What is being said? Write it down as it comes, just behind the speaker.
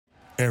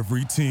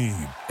Every team,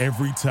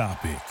 every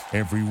topic,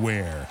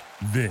 everywhere.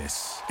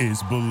 This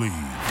is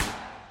BLEAV.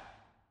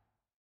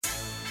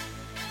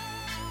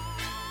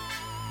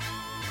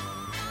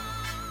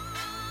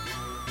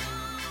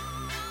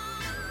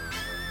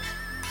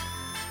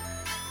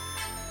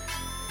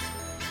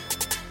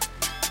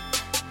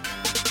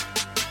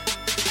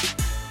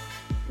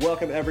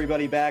 Welcome,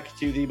 everybody, back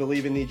to the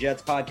BLEAV In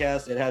Jets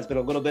podcast. It has been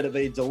a little bit of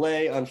a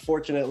delay.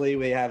 Unfortunately,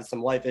 we have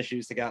some life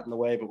issues that got in the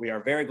way, but we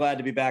are very glad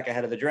to be back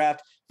ahead of the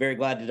draft. Very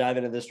glad to dive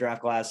into this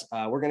draft class.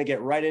 We're going to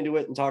get right into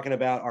it and talking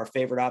about our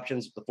favorite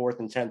options with the 4th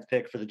and 10th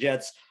pick for the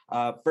Jets.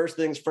 First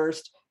things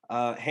first,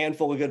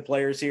 handful of good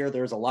players here.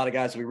 There's a lot of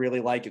guys we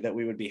really like that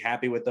we would be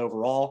happy with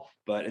overall,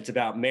 but it's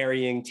about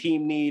marrying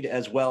team need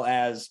as well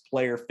as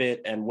player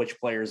fit and which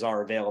players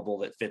are available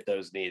that fit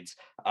those needs.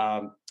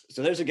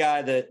 So there's a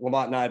guy that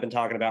LaMont and I have been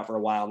talking about for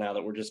a while now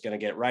that we're just going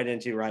to get right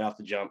into right off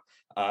the jump.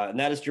 And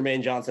that is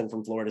Jermaine Johnson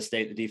from Florida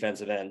State, the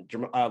defensive end.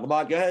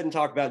 LaMont, go ahead and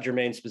talk about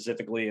Jermaine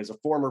specifically as a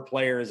former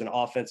player, as an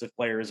offensive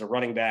player, as a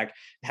running back,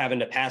 having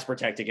to pass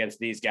protect against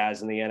these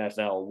guys in the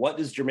NFL. What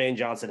does Jermaine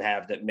Johnson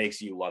have that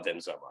makes you love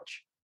him so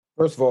much?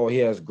 First of all, he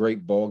has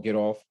great ball get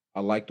off.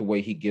 I like the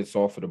way he gets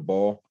off of the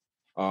ball.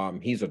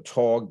 He's a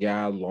tall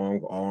guy,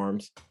 long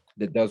arms,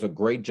 that does a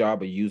great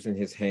job of using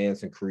his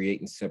hands and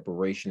creating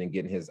separation and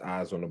getting his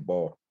eyes on the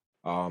ball.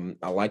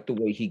 I like the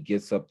way he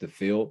gets up the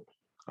field.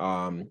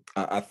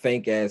 I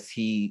think as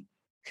he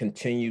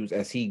continues,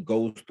 as he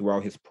goes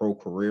throughout his pro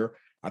career,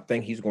 I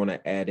think he's going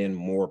to add in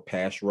more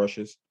pass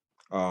rushes,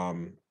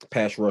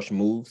 pass rush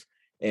moves.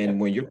 And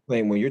when you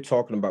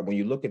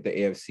look at the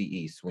AFC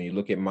East, when you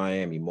look at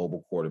Miami,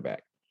 mobile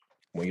quarterback.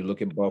 When you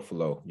look at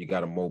Buffalo, you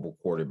got a mobile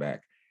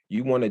quarterback.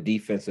 You want a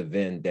defensive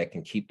end that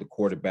can keep the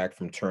quarterback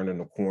from turning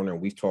the corner.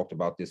 And we've talked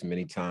about this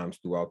many times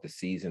throughout the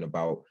season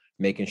about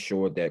making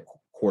sure that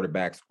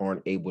quarterbacks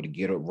aren't able to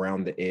get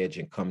around the edge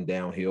and come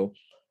downhill.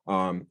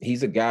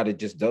 He's a guy that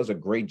just does a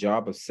great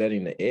job of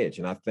setting the edge.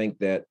 And I think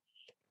that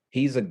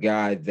he's a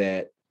guy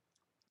that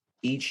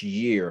each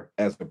year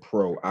as a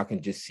pro, I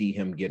can just see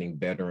him getting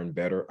better and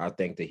better. I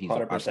think that he's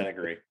 100%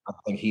 agree. I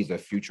think he's a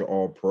future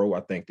all-pro.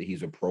 I think that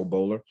he's a pro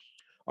bowler.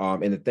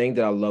 And the thing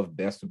that I love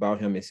best about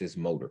him is his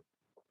motor.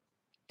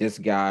 This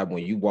guy,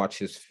 when you watch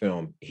his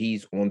film,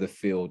 he's on the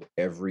field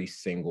every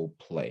single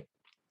play.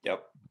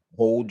 Yep.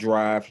 Whole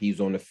drive,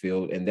 he's on the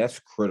field, and that's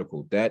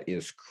critical. That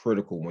is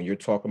critical when you're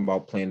talking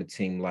about playing a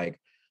team like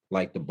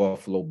the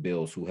Buffalo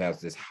Bills, who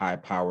has this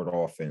high-powered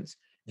offense.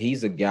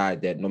 He's a guy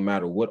that no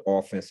matter what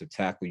offensive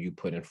tackle you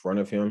put in front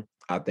of him,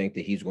 I think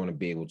that he's going to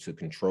be able to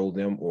control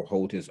them or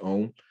hold his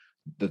own.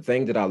 The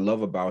thing that I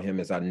love about him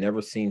is I've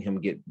never seen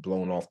him get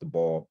blown off the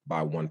ball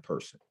by one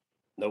person.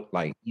 Nope.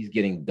 Like he's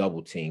getting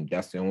double teamed.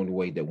 That's the only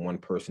way that one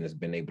person has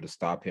been able to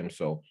stop him.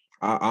 So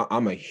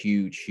I'm a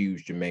huge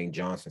Jermaine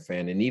Johnson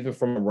fan. And even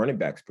from a running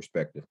back's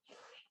perspective,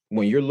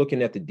 when you're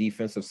looking at the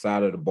defensive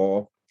side of the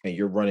ball and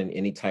you're running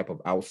any type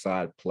of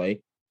outside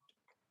play,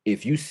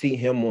 if you see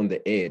him on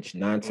the edge,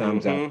 9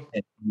 times out of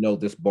 10, you know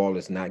this ball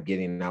is not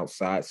getting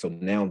outside. So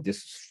now this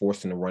is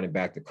forcing the running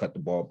back to cut the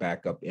ball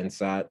back up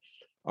inside.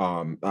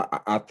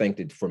 I think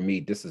that for me,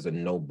 this is a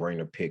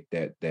no-brainer pick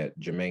that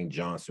Jermaine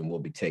Johnson will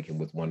be taken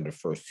with one of the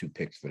first 2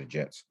 picks for the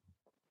Jets.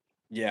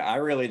 Yeah, I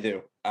really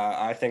do.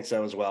 I think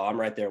so as well.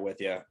 I'm right there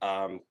with you.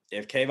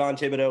 If Kayvon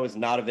Thibodeau is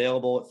not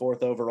available at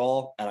 4th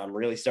overall, and I'm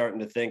really starting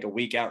to think a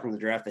week out from the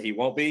draft that he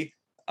won't be,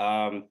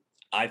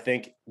 I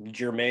think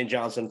Jermaine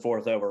Johnson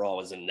 4th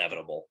overall is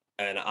inevitable,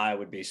 and I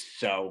would be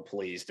so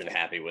pleased and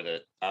happy with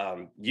it.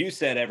 You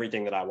said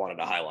everything that I wanted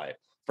to highlight.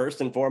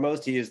 First and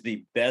foremost, he is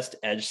the best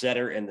edge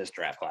setter in this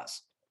draft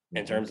class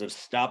in terms of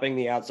stopping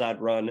the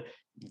outside run,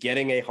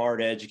 getting a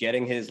hard edge,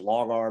 getting his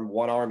long arm,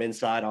 one arm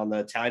inside on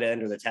the tight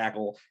end or the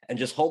tackle, and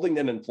just holding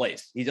them in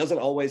place. He doesn't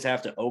always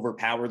have to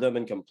overpower them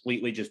and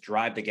completely just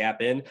drive the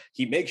gap in.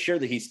 He makes sure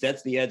that he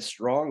sets the edge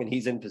strong and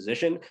he's in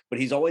position, but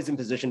he's always in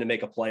position to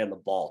make a play on the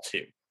ball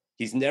too.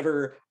 He's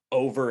never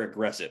over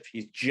aggressive.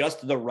 He's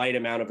just the right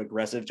amount of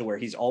aggressive to where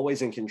he's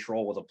always in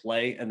control of the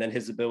play. And then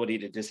his ability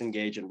to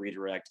disengage and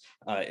redirect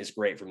is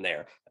great from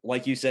there.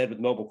 Like you said,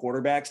 with mobile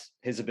quarterbacks,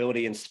 his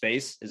ability in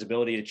space, his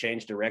ability to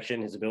change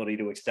direction, his ability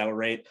to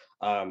accelerate,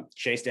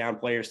 chase down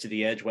players to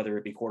the edge, whether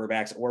it be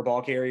quarterbacks or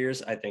ball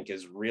carriers, I think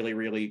is really,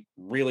 really,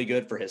 really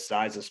good for his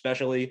size,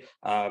 especially.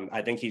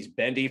 I think he's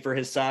bendy for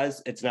his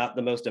size. It's not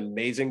the most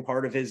amazing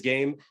part of his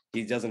game.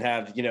 He doesn't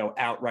have,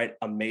 outright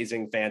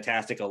amazing,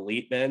 fantastic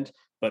elite bend,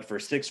 but for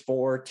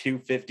 6'4",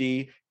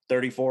 250,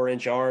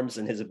 34-inch arms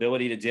and his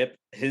ability to dip,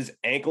 his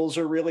ankles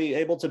are really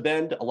able to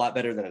bend a lot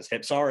better than his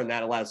hips are, and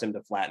that allows him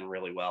to flatten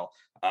really well.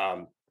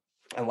 And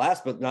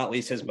last but not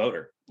least, his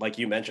motor, like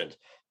you mentioned,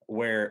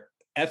 where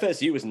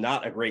FSU was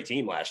not a great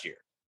team last year.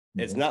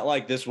 Mm-hmm. It's not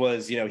like this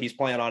was, he's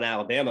playing on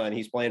Alabama and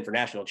he's playing for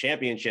national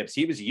championships.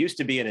 He was used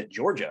to being at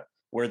Georgia,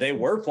 where they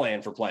were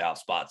playing for playoff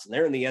spots, and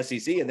they're in the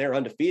SEC and they're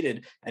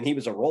undefeated. And he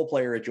was a role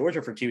player at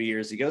Georgia for 2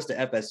 years. He goes to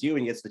FSU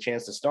and gets the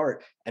chance to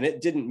start. And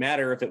it didn't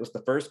matter if it was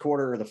the first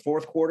quarter or the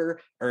fourth quarter,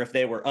 or if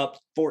they were up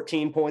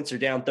 14 points or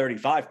down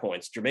 35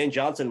 points. Jermaine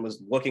Johnson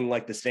was looking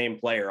like the same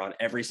player on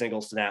every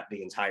single snap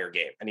the entire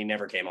game, and he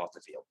never came off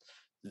the field.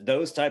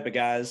 Those type of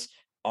guys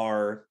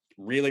are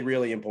really,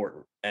 really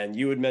important. And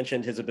you had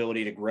mentioned his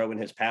ability to grow in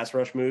his pass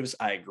rush moves.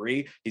 I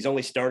agree. He's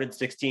only started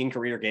 16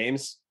 career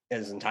games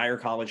his entire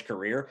college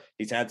career.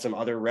 He's had some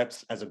other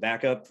reps as a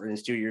backup for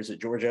his 2 years at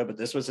Georgia, but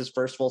this was his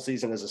first full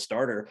season as a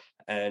starter,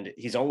 and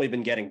he's only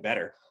been getting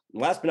better.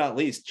 And last but not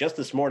least, just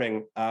this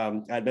morning,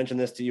 I'd mentioned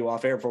this to you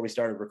off air before we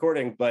started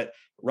recording, but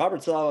Joe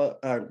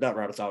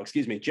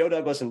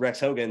Douglas and Rex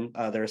Hogan,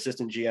 their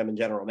assistant GM and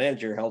general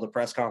manager, held a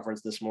press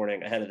conference this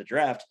morning ahead of the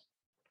draft,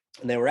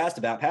 and they were asked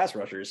about pass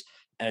rushers.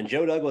 And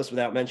Joe Douglas,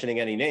 without mentioning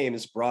any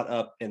names, brought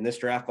up in this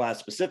draft class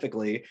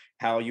specifically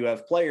how you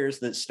have players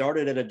that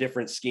started at a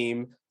different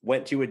scheme,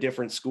 went to a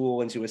different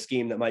school into a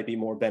scheme that might be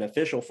more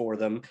beneficial for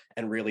them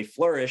and really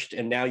flourished.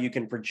 And now you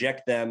can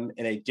project them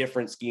in a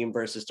different scheme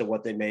versus to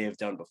what they may have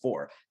done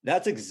before.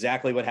 That's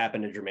exactly what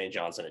happened to Jermaine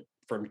Johnson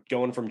from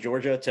going from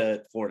Georgia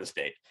to Florida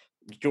State.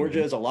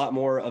 Georgia is a lot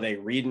more of a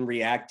read and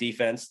react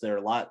defense. They're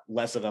a lot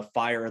less of a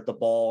fire at the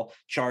ball,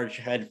 charge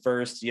head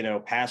first,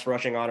 pass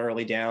rushing on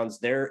early downs.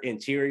 They're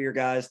interior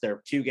guys.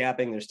 They're two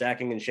gapping, they're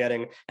stacking and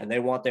shedding, and they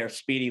want their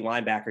speedy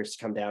linebackers to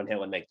come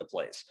downhill and make the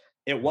plays.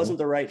 It wasn't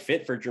the right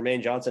fit for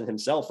Jermaine Johnson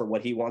himself for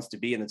what he wants to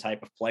be and the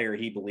type of player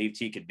he believed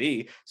he could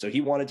be. So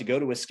he wanted to go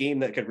to a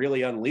scheme that could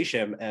really unleash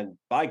him. And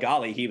by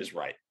golly, he was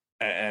right.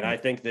 And I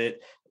think that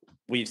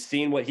we've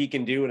seen what he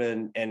can do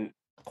and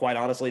quite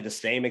honestly, the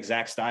same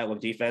exact style of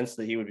defense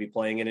that he would be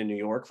playing in New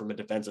York from a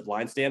defensive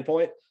line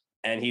standpoint.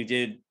 And he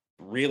did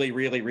really,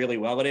 really, really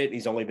well at it.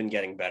 He's only been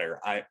getting better.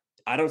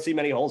 I don't see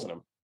many holes in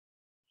him.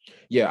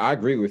 Yeah, I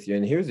agree with you.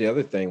 And here's the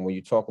other thing. When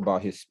you talk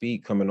about his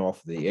speed coming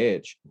off the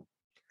edge,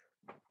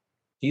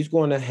 he's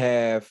going to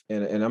have,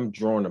 and I'm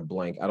drawing a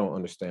blank. I don't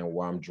understand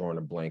why I'm drawing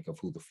a blank of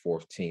who the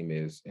fourth team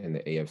is in the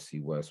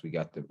AFC West. We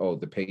got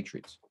the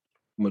Patriots.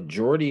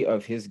 Majority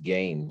of his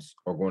games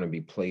are going to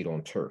be played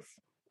on turf.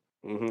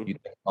 Mm-hmm. You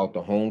think about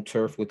the home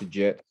turf with the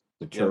Jets,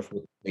 the turf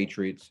with the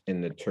Patriots,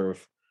 and the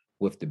turf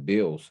with the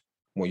Bills.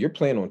 When you're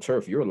playing on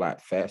turf, you're a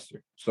lot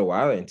faster. So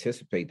I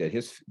anticipate that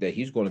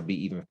he's going to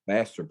be even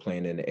faster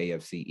playing in the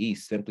AFC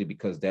East simply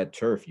because that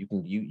turf you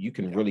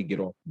can really get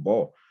off the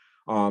ball.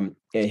 And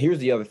here's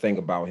the other thing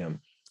about him,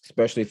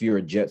 especially if you're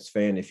a Jets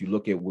fan. If you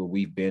look at where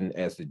we've been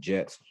as the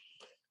Jets,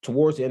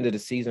 towards the end of the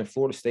season,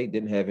 Florida State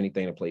didn't have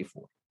anything to play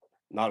for.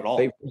 Not at all.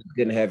 They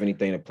didn't have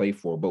anything to play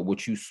for, but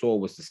what you saw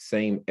was the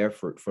same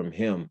effort from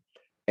him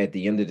at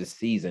the end of the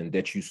season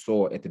that you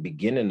saw at the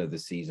beginning of the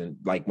season,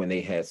 like when they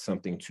had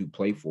something to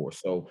play for.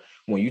 So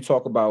when you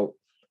talk about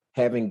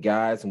having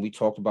guys, and we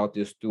talked about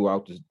this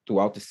throughout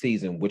the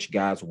season, which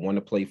guys want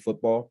to play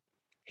football,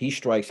 he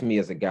strikes me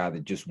as a guy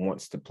that just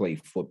wants to play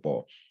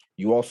football.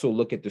 You also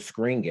look at the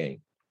screen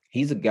game.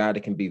 He's a guy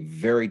that can be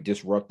very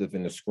disruptive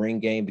in the screen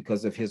game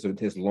because of his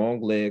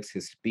long legs,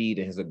 his speed,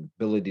 and his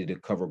ability to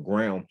cover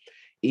ground.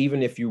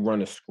 Even if you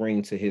run a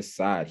screen to his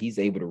side, he's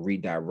able to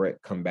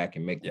redirect, come back,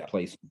 and make the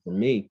play. So for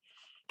me,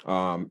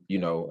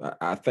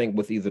 I think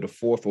with either the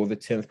 4th or the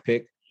 10th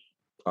pick,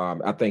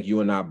 I think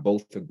you and I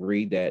both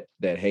agree that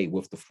hey,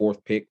 with the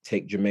 4th pick,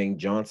 take Jermaine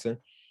Johnson.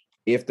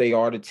 If they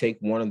are to take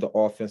one of the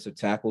offensive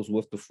tackles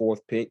with the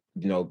 4th pick,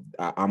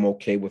 I'm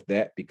okay with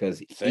that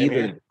because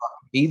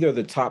either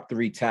the top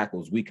 3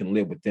 tackles, we can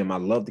live with them. I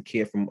love the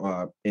kid from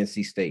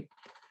NC State.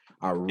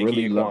 I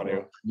really love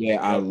him. Yeah,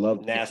 I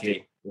love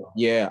nasty.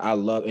 Yeah, I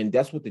love, and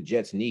that's what the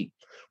Jets need.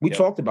 We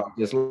talked about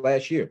this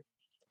last year.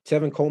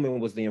 Tevin Coleman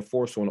was the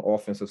enforcer on the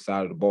offensive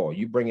side of the ball.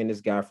 You bring in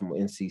this guy from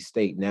NC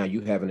State. Now you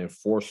have an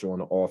enforcer on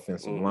the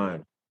offensive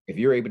line. If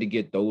you're able to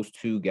get those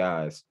 2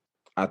 guys,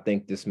 I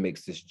think this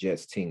makes this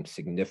Jets team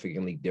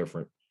significantly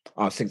different,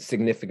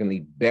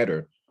 significantly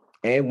better.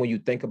 And when you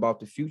think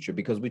about the future,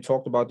 because we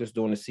talked about this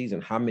during the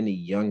season, how many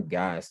young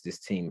guys this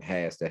team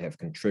has that have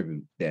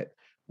contributed that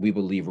we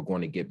believe are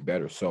going to get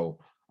better. So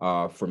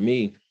for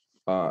me,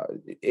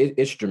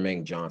 it's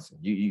Jermaine Johnson.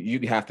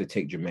 You have to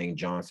take Jermaine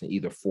Johnson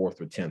either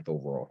 4th or 10th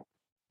overall.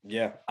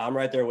 Yeah, I'm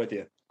right there with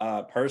you.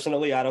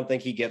 Personally, I don't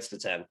think he gets to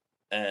 10,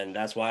 and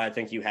that's why I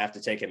think you have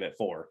to take him at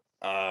 4.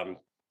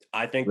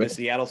 I think the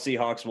Seattle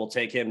Seahawks will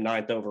take him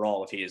 9th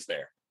overall if he is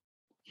there,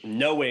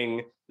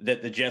 knowing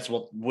that the Jets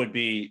would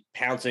be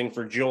pouncing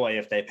for joy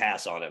if they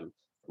pass on him,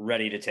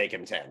 ready to take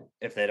him 10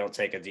 if they don't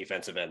take a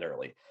defensive end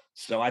early.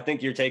 So I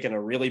think you're taking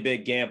a really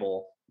big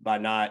gamble by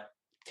not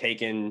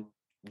taking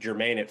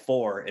Jermaine at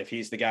 4 if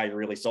he's the guy you're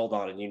really sold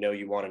on and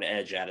you want an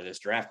edge out of this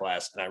draft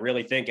class. And I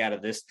really think out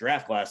of this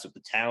draft class with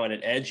the talent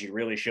at edge, you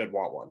really should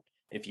want one.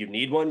 If you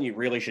need one, you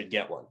really should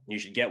get one. You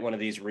should get one of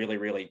these really,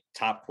 really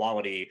top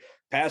quality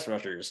pass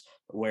rushers,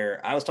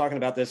 where I was talking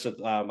about this with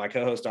my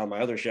co-host on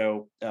my other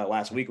show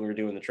last week. We were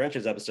doing the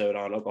Trenches episode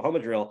on Oklahoma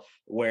Drill,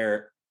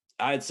 where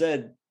I had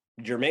said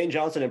Jermaine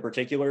Johnson in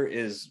particular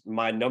is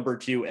my number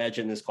 2 edge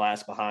in this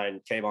class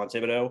behind Kayvon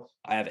Thibodeau.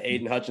 I have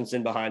Aiden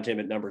Hutchinson behind him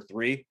at number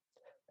 3.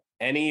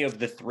 Any of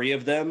the 3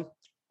 of them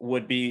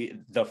would be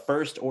the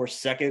first or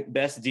second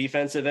best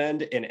defensive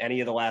end in any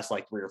of the last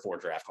 3 or 4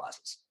 draft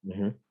classes.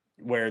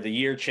 Where the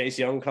year Chase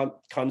Young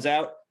comes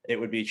out, it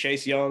would be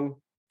Chase Young,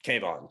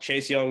 Kayvon,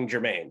 Chase Young,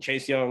 Jermaine,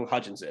 Chase Young,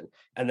 Hutchinson,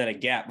 and then a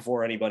gap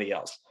before anybody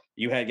else.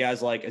 You had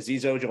guys like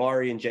Azeez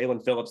Ojulari and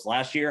Jalen Phillips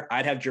last year.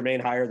 I'd have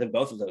Jermaine higher than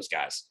both of those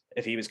guys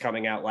if he was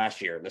coming out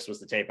last year. And this was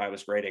the tape I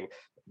was grading.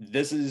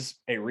 This is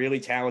a really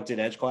talented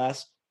edge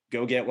class.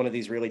 Go get one of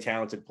these really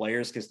talented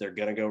players because they're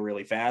going to go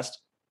really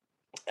fast.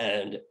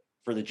 And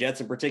for the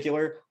Jets in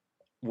particular,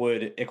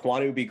 would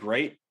Ekwonu be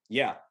great?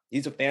 Yeah,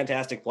 he's a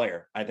fantastic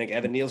player. I think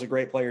Evan Neal's a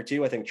great player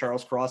too. I think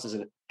Charles Cross is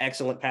an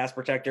excellent pass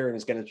protector and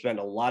is going to spend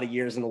a lot of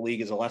years in the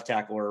league as a left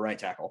tackle or a right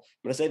tackle.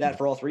 I'm going to say that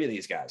for all 3 of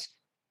these guys.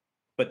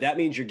 But that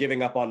means you're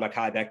giving up on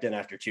Mekhi Becton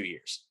after 2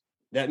 years.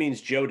 That means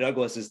Joe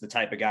Douglas is the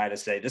type of guy to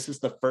say, this is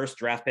the first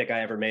draft pick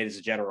I ever made as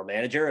a general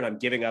manager, and I'm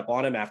giving up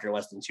on him after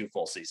less than 2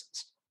 full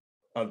seasons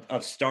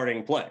of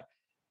starting play.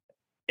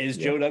 Is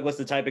Joe Douglas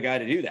the type of guy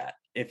to do that?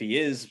 If he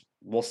is,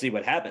 we'll see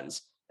what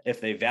happens.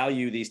 If they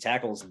value these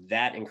tackles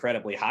that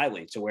incredibly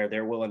highly to where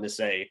they're willing to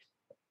say,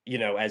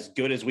 as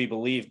good as we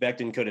believe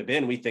Becton could have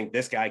been, we think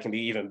this guy can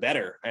be even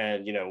better.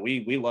 And,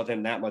 we love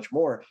him that much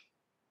more.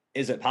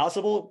 Is it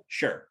possible?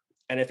 Sure.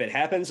 And if it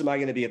happens, am I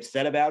going to be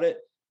upset about it?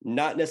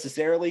 Not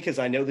necessarily, because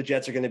I know the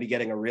Jets are going to be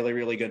getting a really,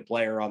 really good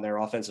player on their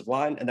offensive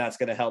line, and that's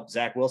going to help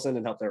Zach Wilson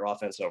and help their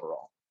offense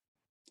overall.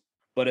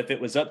 But if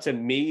it was up to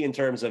me in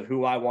terms of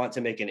who I want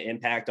to make an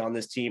impact on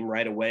this team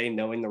right away,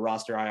 knowing the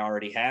roster I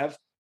already have,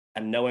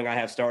 and knowing I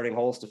have starting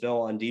holes to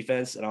fill on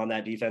defense and on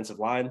that defensive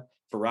line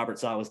for Robert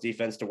Saleh's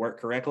defense to work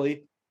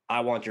correctly, I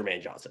want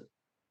Jermaine Johnson.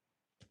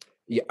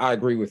 Yeah, I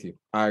agree with you.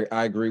 I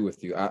agree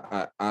with you.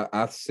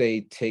 I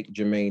say take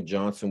Jermaine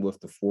Johnson with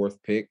the 4th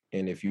pick.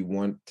 And if you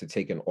want to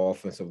take an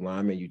offensive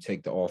lineman, you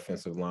take the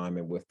offensive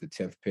lineman with the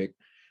 10th pick.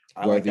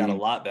 I like that a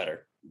lot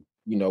better.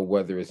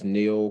 Whether it's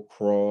Neal,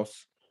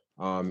 Cross,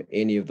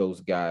 any of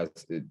those guys,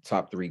 the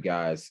top 3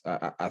 guys,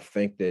 I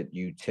think that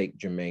you take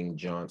Jermaine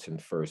Johnson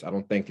first. I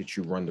don't think that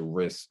you run the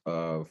risk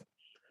of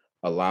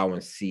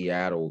allowing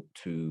Seattle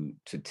to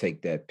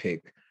take that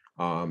pick.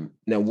 Now,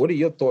 what are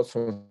your thoughts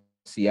on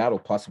Seattle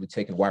possibly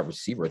taking wide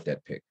receiver at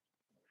that pick?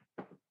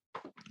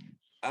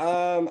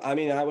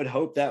 I would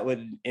hope that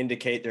would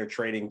indicate they're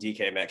trading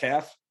DK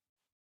Metcalf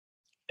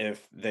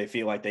if they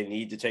feel like they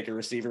need to take a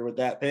receiver with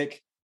that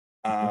pick.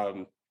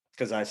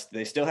 Because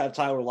they still have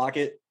Tyler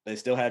Lockett. They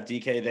still have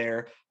DK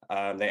there.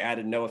 They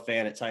added Noah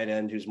Fant at tight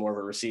end, who's more of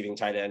a receiving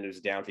tight end, who's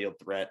a downfield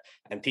threat.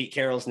 And Pete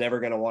Carroll's never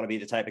going to want to be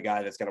the type of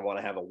guy that's going to want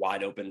to have a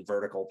wide open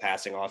vertical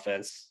passing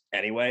offense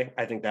anyway.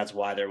 I think that's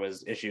why there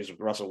was issues with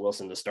Russell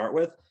Wilson to start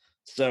with.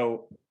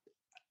 So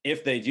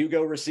if they do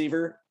go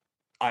receiver,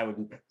 I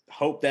would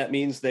hope that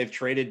means they've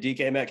traded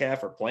DK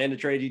Metcalf or plan to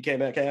trade DK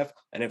Metcalf.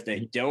 And if they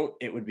don't,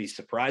 it would be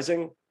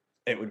surprising.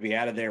 It would be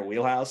out of their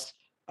wheelhouse.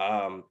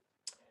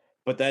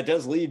 But that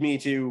does lead me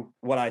to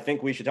what I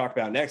think we should talk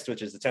about next,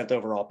 which is the 10th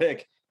overall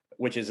pick,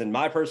 which is, in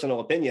my personal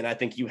opinion, I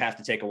think you have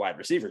to take a wide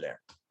receiver there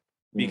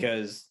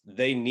because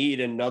they need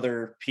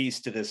another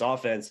piece to this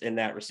offense in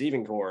that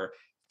receiving core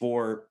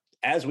for,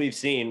 as we've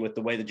seen with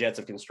the way the Jets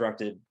have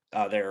constructed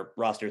their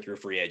roster through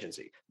free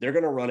agency. They're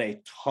going to run a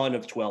ton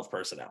of 12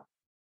 personnel.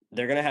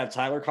 They're going to have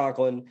Tyler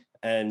Conklin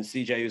and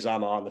CJ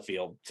Uzama on the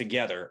field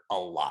together a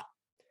lot.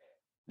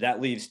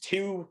 That leaves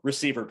 2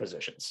 receiver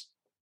positions.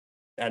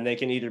 And they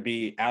can either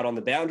be out on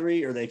the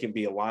boundary or they can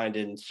be aligned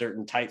in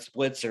certain tight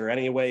splits or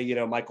any way,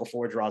 Michael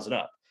Ford draws it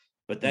up.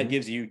 But that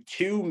gives you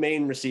 2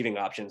 main receiving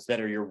options that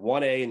are your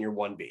 1A and your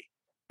 1B.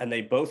 And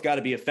they both got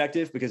to be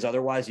effective because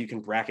otherwise you can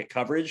bracket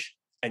coverage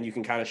and you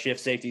can kind of shift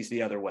safeties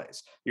the other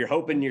ways. You're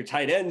hoping your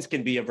tight ends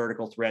can be a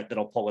vertical threat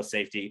that'll pull a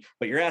safety,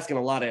 but you're asking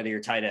a lot out of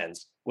your tight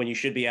ends when you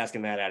should be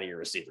asking that out of your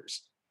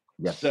receivers.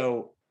 Yes.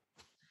 So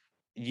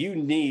you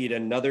need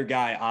another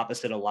guy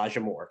opposite Elijah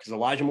Moore because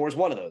Elijah Moore is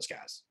one of those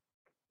guys.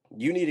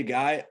 You need a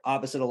guy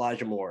opposite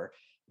Elijah Moore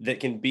that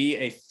can be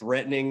a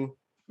threatening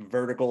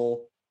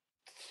vertical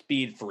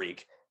speed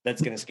freak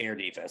that's going to scare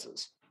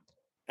defenses.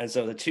 And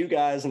so the 2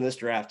 guys in this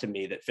draft to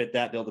me that fit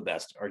that bill the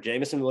best are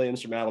Jamison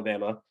Williams from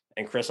Alabama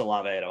and Chris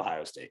Olave at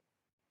Ohio State.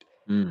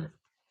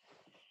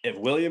 If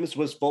Williams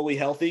was fully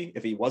healthy,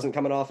 if he wasn't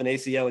coming off an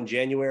ACL in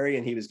January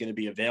and he was going to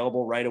be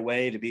available right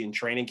away to be in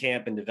training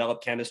camp and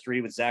develop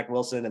chemistry with Zach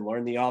Wilson and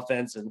learn the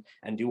offense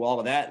and do all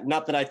of that.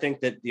 Not that I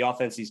think that the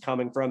offense he's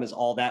coming from is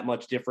all that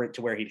much different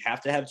to where he'd have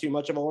to have too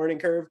much of a learning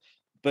curve.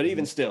 But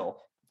even still,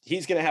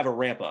 he's going to have a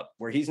ramp up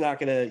where he's going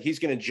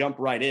to jump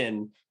right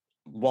in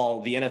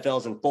while the NFL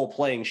is in full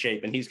playing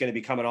shape and he's going to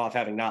be coming off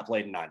having not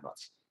played in 9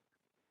 months.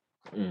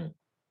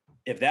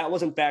 If that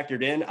wasn't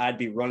factored in, I'd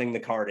be running the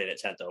card in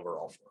at 10th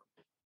overall for him.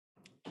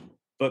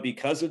 But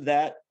because of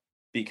that,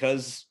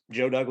 because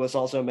Joe Douglas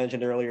also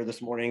mentioned earlier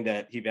this morning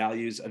that he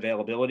values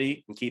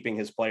availability and keeping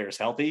his players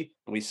healthy,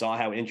 and we saw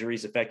how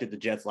injuries affected the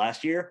Jets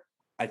last year,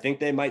 I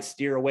think they might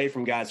steer away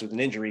from guys with an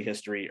injury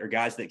history or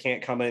guys that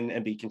can't come in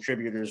and be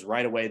contributors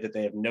right away that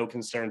they have no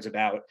concerns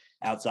about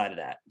outside of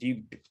that. Do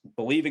you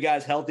believe a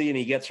guy's healthy and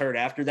he gets hurt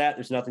after that?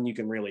 There's nothing you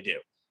can really do.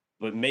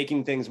 But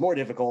making things more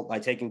difficult by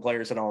taking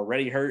players that are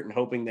already hurt and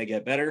hoping they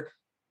get better,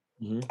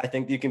 I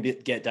think you can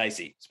get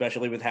dicey,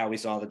 especially with how we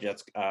saw the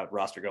Jets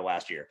roster go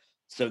last year.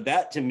 So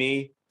that to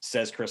me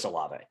says Chris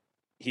Olave.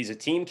 He's a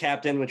team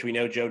captain, which we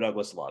know Joe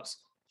Douglas loves.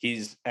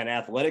 He's an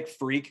athletic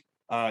freak.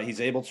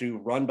 He's able to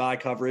run by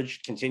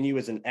coverage, continue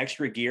as an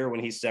extra gear when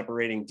he's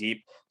separating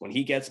deep. When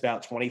he gets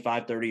about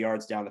 25, 30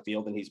 yards down the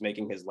field and he's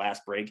making his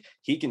last break,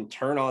 he can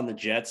turn on the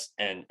Jets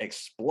and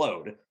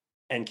explode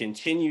and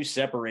continue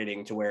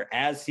separating to where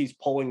as he's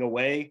pulling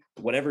away,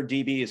 whatever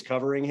DB is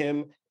covering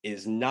him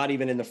is not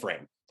even in the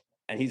frame.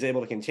 And he's able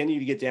to continue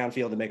to get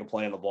downfield and make a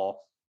play on the ball.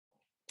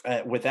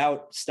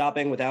 Without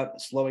stopping, without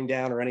slowing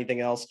down or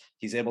anything else.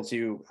 He's able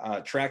to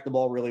track the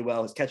ball really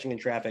well. His catching in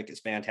traffic is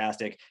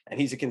fantastic. And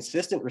he's a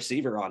consistent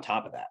receiver on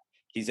top of that.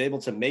 He's able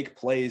to make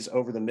plays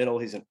over the middle.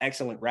 He's an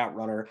excellent route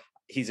runner.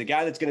 He's a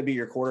guy that's going to be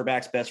your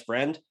quarterback's best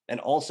friend and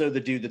also the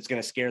dude that's going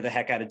to scare the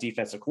heck out of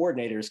defensive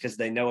coordinators because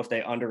they know if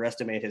they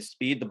underestimate his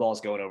speed, the ball's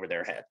going over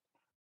their head.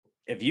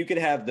 If you could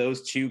have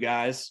those two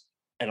guys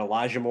and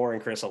Elijah Moore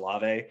and Chris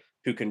Olave,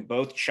 who can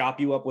both chop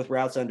you up with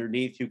routes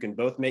underneath, who can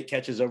both make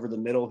catches over the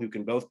middle, who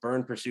can both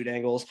burn pursuit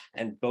angles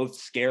and both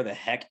scare the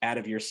heck out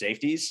of your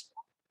safeties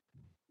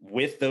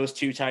with those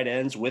two tight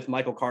ends, with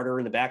Michael Carter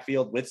in the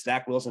backfield, with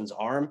Zach Wilson's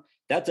arm,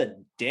 that's a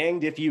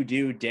danged if you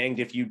do, danged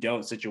if you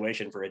don't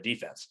situation for a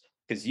defense.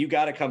 Because you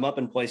got to come up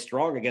and play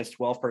strong against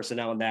 12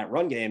 personnel in that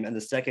run game. And the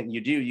second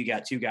you do, you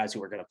got two guys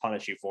who are going to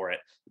punish you for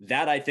it.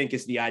 That, I think,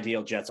 is the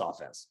ideal Jets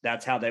offense.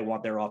 That's how they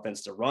want their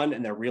offense to run.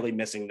 And they're really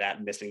missing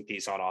that missing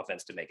piece on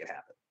offense to make it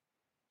happen.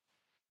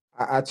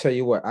 I tell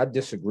you what, I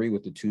disagree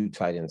with the two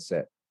tight end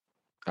set.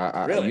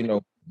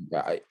 Really?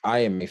 I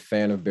am a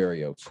fan of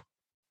Berrios.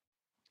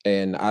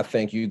 And I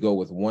think you go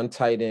with one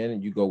tight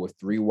end, you go with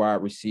three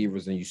wide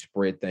receivers, and you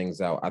spread things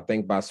out. I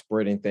think by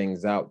spreading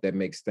things out, that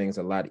makes things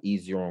a lot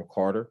easier on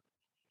Carter.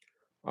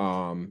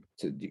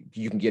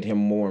 You can get him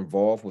more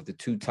involved with the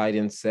two tight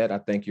end set. I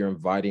think you're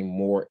inviting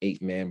more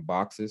 8-man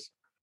boxes.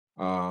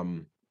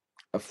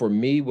 For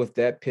me, with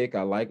that pick,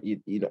 I like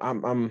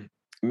I'm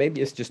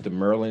maybe it's just the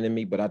Maryland in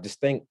me, but I just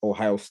think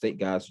Ohio State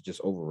guys are just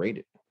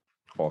overrated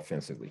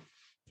offensively.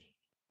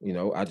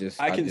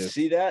 I can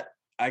see that.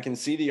 I can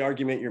see the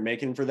argument you're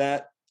making for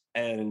that.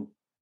 And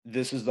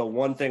this is the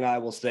one thing I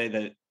will say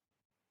that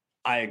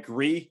I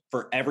agree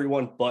for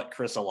everyone but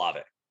Chris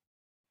Olave.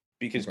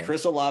 Because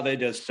Chris Olave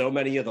does so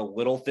many of the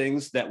little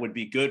things that would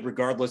be good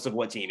regardless of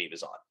what team he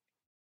was on.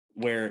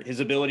 Where his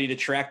ability to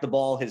track the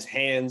ball, his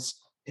hands,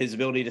 his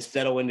ability to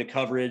settle into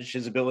coverage,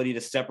 his ability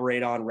to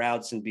separate on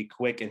routes and be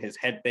quick, and his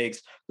head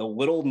fakes, the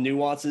little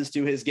nuances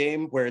to his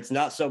game where it's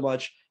not so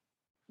much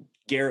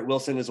Garrett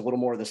Wilson is a little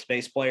more of the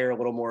space player, a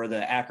little more of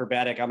the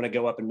acrobatic. I'm going to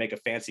go up and make a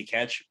fancy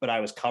catch, but I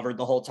was covered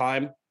the whole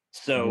time.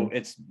 So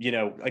it's,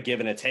 a give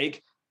and a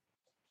take.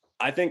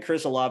 I think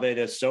Chris Olave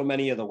does so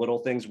many of the little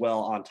things well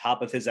on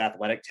top of his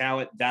athletic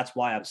talent. That's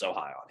why I'm so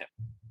high on him,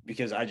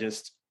 because I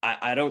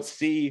don't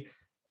see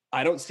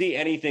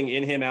anything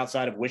in him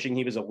outside of wishing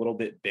he was a little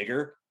bit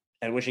bigger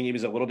and wishing he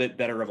was a little bit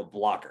better of a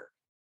blocker.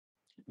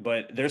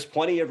 But there's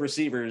plenty of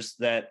receivers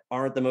that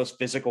aren't the most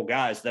physical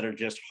guys that are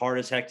just hard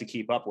as heck to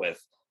keep up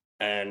with.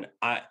 And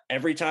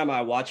every time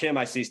I watch him,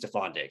 I see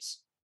Stephon Diggs.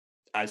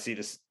 I see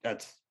this.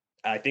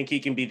 I think he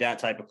can be that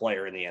type of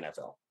player in the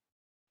NFL.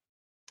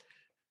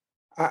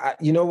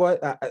 You know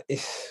what?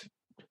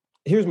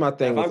 Here's my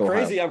thing. If I'm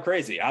crazy, I'm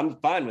crazy. I'm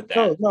fine with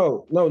that.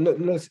 No.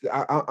 Listen,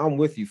 I'm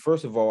with you.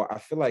 First of all, I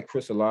feel like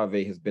Chris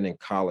Olave has been in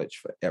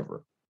college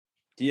forever.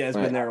 He has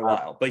been there a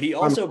while, but he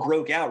also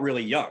broke out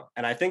really young.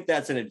 And I think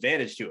that's an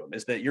advantage to him,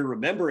 is that you're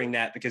remembering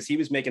that because he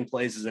was making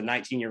plays as a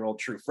 19-year-old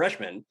true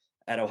freshman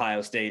at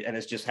Ohio State and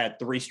has just had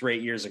 3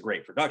 straight years of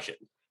great production.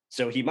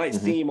 So he might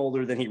seem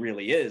older than he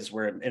really is,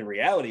 where in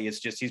reality, it's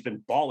just he's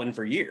been balling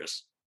for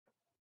years.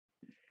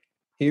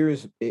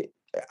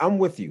 I'm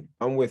with you.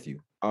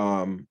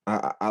 I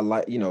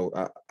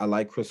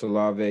like Chris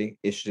Olave.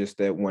 It's just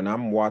that when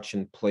I'm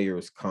watching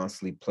players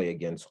constantly play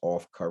against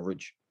off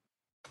coverage,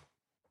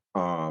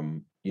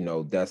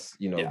 that's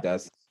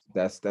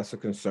a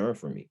concern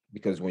for me,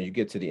 because when you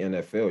get to the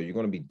NFL, you're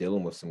going to be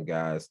dealing with some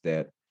guys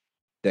that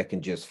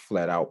can just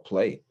flat out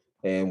play.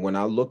 And when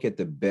I look at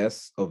the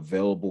best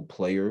available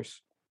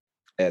players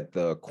at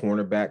the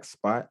cornerback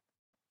spot,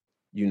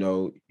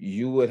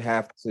 you would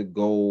have to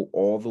go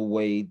all the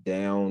way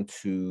down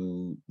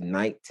to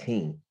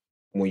 19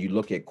 when you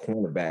look at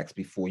cornerbacks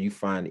before you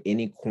find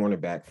any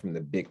cornerback from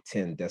the Big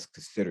Ten that's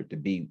considered to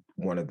be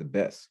one of the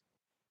best.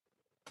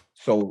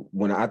 So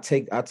when I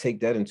take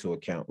that into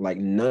account, like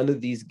none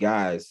of these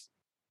guys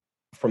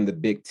from the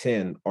Big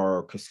Ten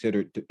are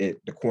considered at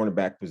the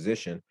cornerback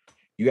position.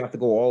 You have to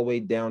go all the way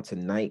down to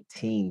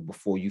 19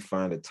 before you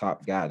find a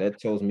top guy. That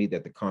tells me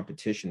that the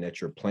competition that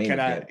you're playing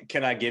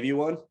Can I give you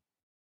one?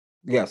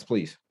 Yes,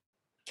 please.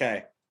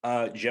 Okay.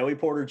 Joey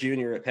Porter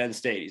Jr. at Penn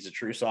State. He's a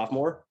true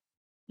sophomore.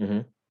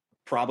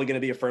 probably going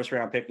to be a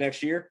first-round pick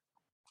next year.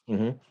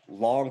 Mm-hmm.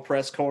 Long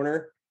press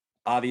corner,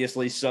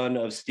 obviously son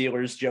of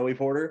Steelers Joey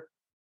Porter.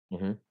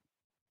 Mm-hmm.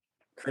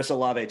 Chris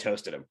Olave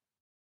toasted him.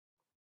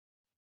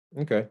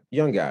 Okay,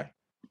 young guy.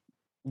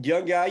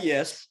 Young guy,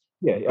 yes.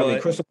 Yeah, I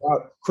mean Chris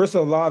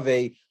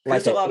Olave.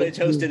 Chris Olave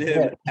toasted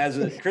him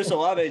Chris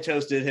Olave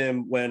toasted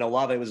him when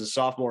Olave was a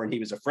sophomore and he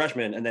was a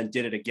freshman, and then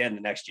did it again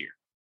the next year.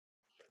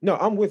 No,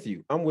 I'm with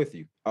you.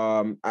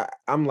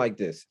 I'm like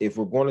this. If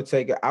we're going to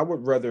take it, I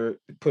would rather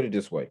put it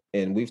this way,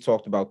 and we've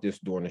talked about this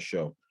during the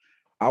show.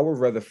 I would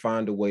rather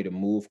find a way to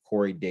move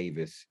Corey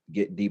Davis,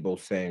 get Deebo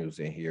Samuels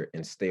in here,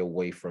 and stay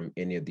away from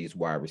any of these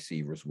wide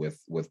receivers with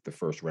the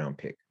first round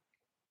pick.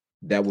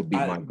 That would be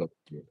my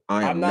go-to.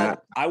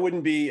 I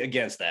wouldn't be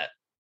against that.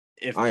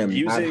 If I am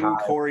using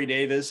Corey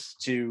Davis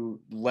to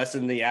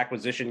lessen the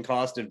acquisition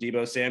cost of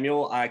Deebo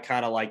Samuel, I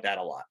kind of like that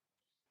a lot.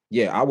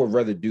 Yeah, I would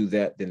rather do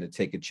that than to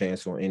take a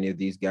chance on any of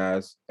these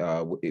guys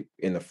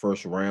in the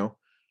first round.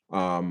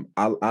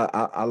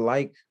 I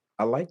like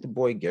the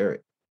boy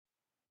Garrett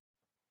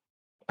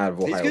out of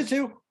Ohio. He's good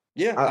too.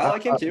 Yeah, I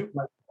like him too.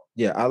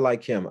 Yeah, I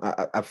like him.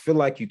 I feel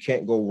like you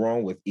can't go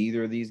wrong with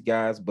either of these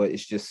guys, but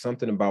it's just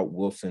something about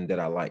Wilson that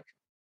I like.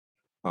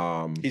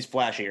 He's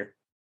flashier.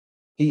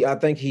 I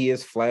think he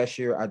is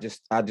flashier.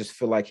 I just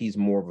feel like he's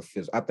more of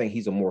a I think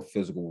he's a more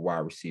physical wide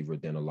receiver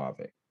than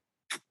Olave.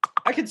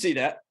 I can see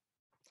that.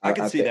 I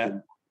can see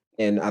that.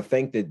 And I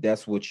think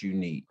that's what you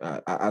need.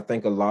 I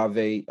think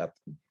Olave,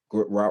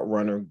 good route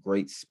runner,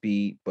 great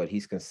speed, but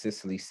he's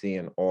consistently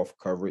seeing off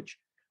coverage.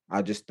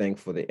 I just think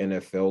for the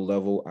NFL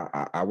level,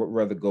 I would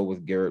rather go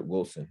with Garrett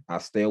Wilson. I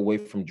stay away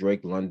from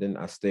Drake London.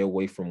 I stay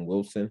away from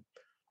Wilson.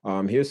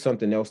 Here's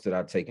something else that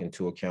I take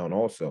into account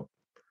also.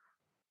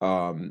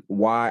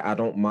 Why I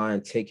don't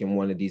mind taking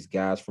one of these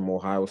guys from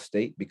Ohio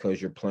State,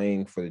 because you're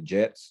playing for the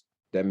Jets.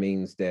 That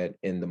means that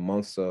in the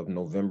months of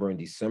November and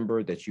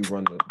December that you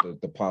run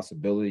the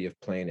possibility of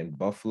playing in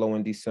Buffalo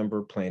in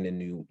December, playing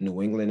in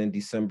New England in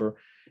December,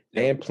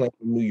 and playing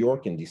in New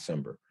York in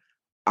December.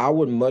 I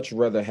would much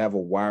rather have a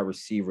wide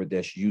receiver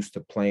that's used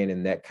to playing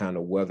in that kind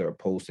of weather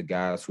opposed to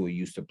guys who are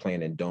used to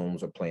playing in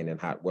domes or playing in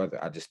hot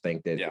weather. I just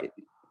think that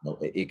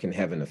it can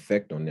have an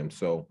effect on them.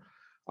 So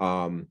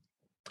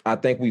I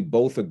think we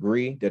both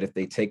agree that if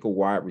they take a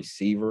wide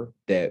receiver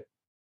that,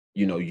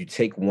 you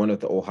take one of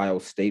the Ohio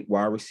State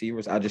wide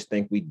receivers. I just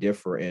think we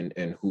differ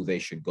in who they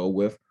should go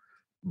with.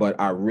 But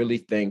I really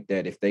think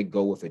that if they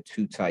go with a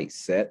too tight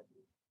set,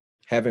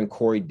 having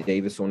Corey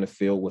Davis on the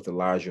field with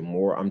Elijah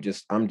Moore, I'm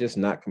just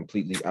not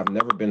completely. I've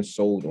never been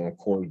sold on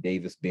Corey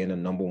Davis being a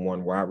number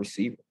one wide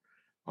receiver.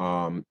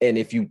 And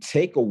if you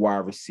take a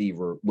wide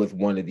receiver with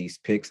one of these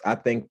picks, I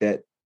think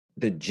that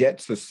the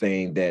Jets are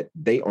saying that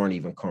they aren't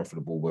even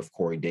comfortable with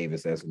Corey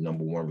Davis as a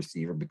number one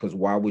receiver, because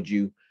why would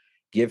you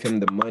give him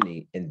the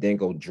money and then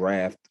go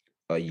draft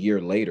a year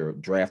later,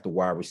 draft a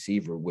wide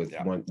receiver with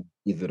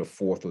either the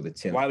 4th or the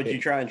 10th? Why would you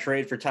try and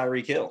trade for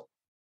Tyreek Hill?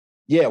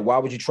 Yeah, why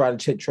would you try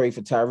to trade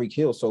for Tyreek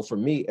Hill? So for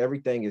me,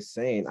 everything is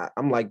saying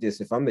I'm like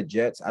this. If I'm the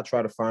Jets, I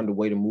try to find a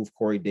way to move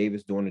Corey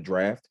Davis during the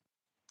draft.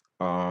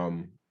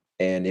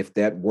 And if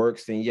that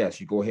works, then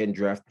yes, you go ahead and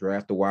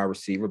draft the wide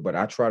receiver. But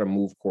I try to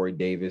move Corey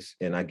Davis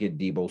and I get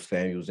Deebo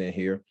Samuels in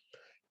here.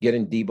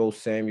 Getting Deebo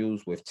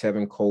Samuels with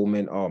Tevin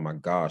Coleman, oh my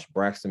gosh,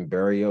 Braxton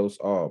Berrios,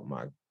 oh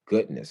my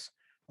goodness,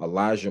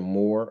 Elijah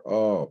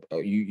Moore,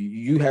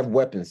 you have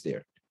weapons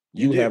there.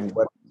 You have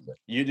weapons there.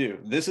 You do.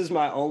 This is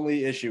my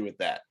only issue with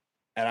that.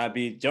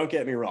 And don't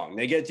get me wrong,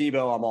 they get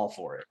Deebo, I'm all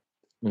for it.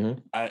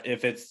 Mm-hmm.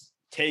 If it's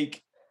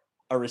take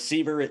a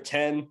receiver at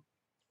 10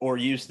 or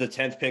use the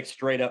 10th pick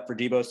straight up for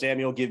Deebo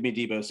Samuel, give me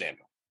Deebo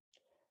Samuel.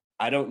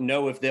 I don't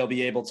know if they'll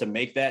be able to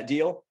make that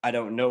deal. I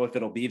don't know if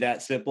it'll be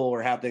that simple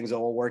or how things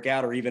will work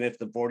out, or even if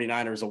the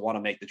 49ers will want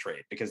to make the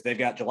trade, because they've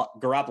got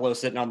Garoppolo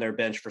sitting on their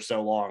bench for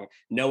so long,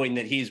 knowing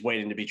that he's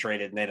waiting to be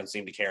traded, and they don't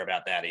seem to care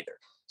about that either.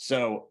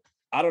 So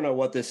I don't know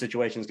what this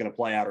situation is going to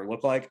play out or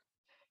look like,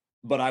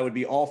 but I would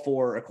be all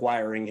for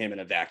acquiring him in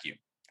a vacuum.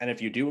 And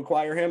if you do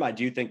acquire him, I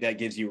do think that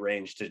gives you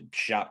range to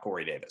shop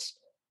Corey Davis.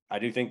 I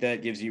do think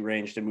that gives you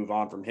range to move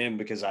on from him,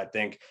 because I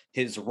think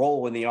his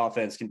role in the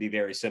offense can be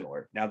very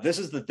similar. Now, this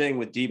is the thing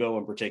with Deebo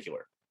in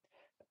particular.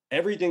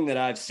 Everything that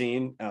I've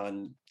seen,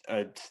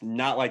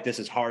 not like this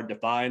is hard to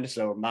find,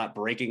 so I'm not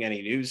breaking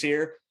any news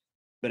here,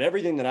 but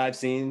everything that I've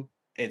seen,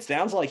 it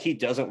sounds like he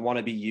doesn't want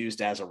to be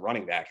used as a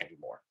running back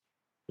anymore.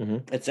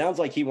 Mm-hmm. It sounds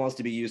like he wants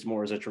to be used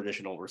more as a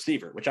traditional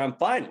receiver, which I'm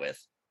fine with.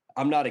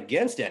 I'm not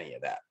against any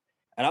of that.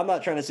 And I'm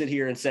not trying to sit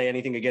here and say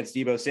anything against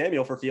Deebo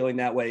Samuel for feeling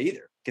that way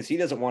either, because he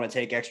doesn't want to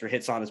take extra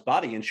hits on his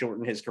body and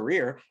shorten his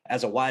career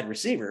as a wide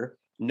receiver,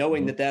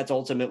 knowing that that's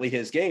ultimately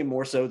his game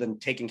more so than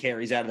taking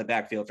carries out of the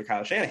backfield for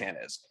Kyle Shanahan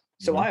is.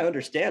 So I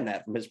understand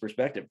that from his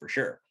perspective for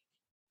sure.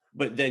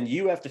 But then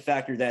you have to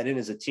factor that in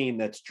as a team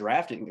that's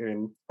drafting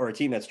him or a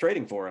team that's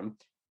trading for him.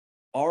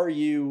 Are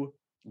you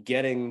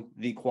getting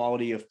the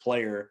quality of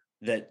player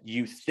that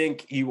you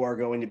think you are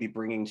going to be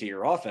bringing to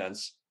your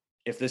offense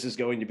if this is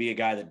going to be a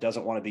guy that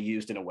doesn't want to be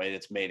used in a way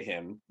that's made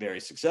him very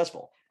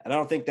successful. And I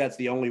don't think that's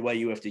the only way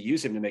you have to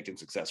use him to make him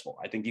successful.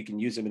 I think you can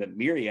use him in a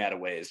myriad of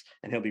ways,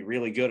 and he'll be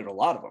really good at a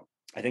lot of them.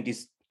 I think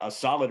he's a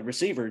solid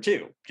receiver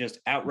too, just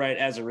outright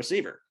as a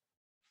receiver.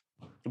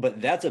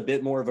 But that's a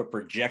bit more of a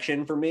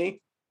projection for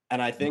me.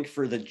 And I think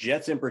for the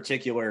Jets in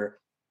particular,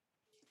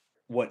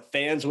 what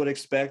fans would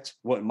expect,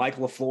 what Mike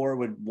LaFleur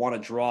would want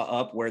to draw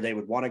up, where they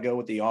would want to go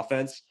with the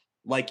offense,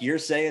 like you're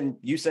saying,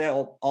 you say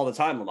all the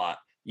time, LaMont,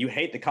 you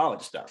hate the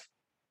college stuff.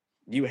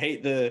 You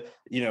hate the,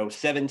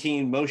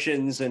 17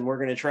 motions and we're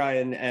going to try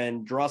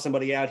and draw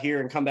somebody out here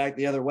and come back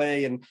the other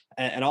way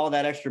and all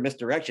that extra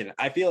misdirection.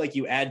 I feel like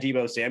you add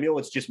Deebo Samuel,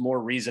 it's just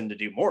more reason to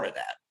do more of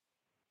that.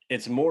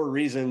 It's more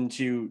reason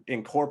to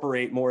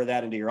incorporate more of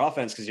that into your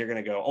offense, because you're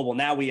going to go, oh, well,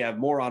 now we have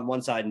more on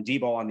one side and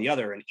Deebo on the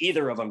other, and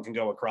either of them can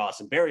go across,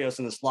 and Berrios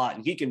in the slot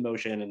and he can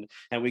motion,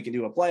 and we can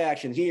do a play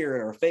action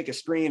here or fake a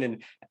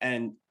screen.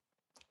 And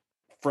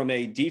from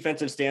a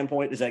defensive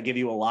standpoint, does that give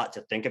you a lot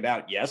to think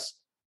about? Yes.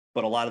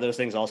 But a lot of those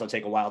things also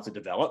take a while to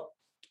develop.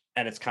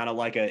 And it's kind of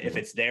like if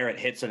it's there, it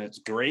hits and it's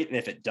great. And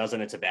if it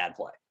doesn't, it's a bad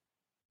play.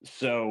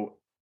 So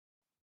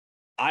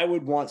I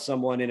would want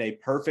someone in a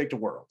perfect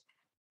world,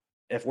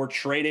 if we're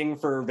trading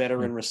for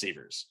veteran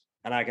receivers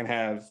and I can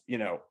have,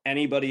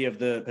 anybody of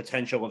the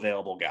potential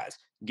available guys,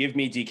 give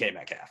me DK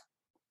Metcalf.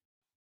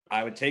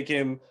 I would take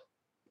him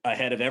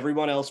ahead of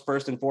everyone else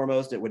first and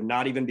foremost. It would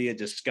not even be a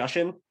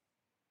discussion.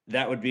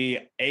 That would be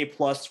A+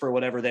 for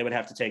whatever they would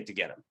have to take to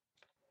get him.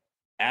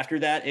 After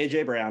that,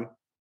 AJ Brown,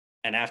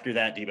 and after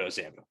that, Deebo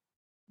Samuel.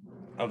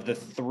 Of the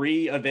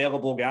three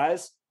available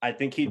guys, I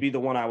think he'd be the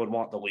one I would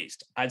want the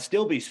least. I'd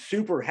still be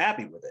super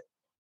happy with it.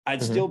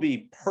 I'd still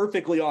be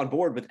perfectly on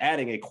board with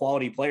adding a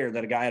quality player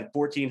that a guy had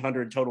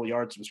 1,400 total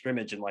yards from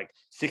scrimmage and like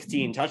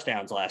 16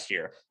 touchdowns last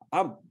year.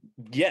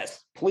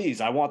 Yes, please.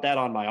 I want that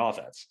on my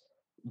offense,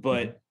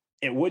 but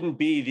it wouldn't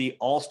be the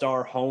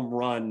all-star home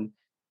run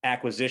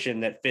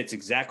acquisition that fits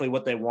exactly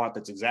what they want.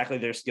 That's exactly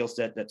their skill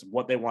set. That's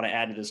what they want to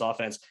add to this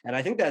offense. And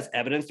I think that's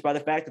evidenced by the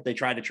fact that they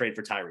tried to trade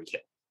for Tyreek Hill.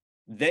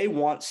 They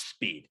want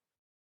speed.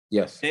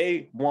 Yes.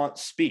 They want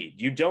speed.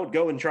 You don't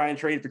go and try and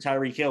trade for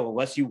Tyreek Hill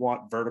unless you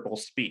want vertical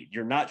speed.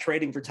 You're not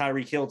trading for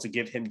Tyreek Hill to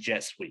give him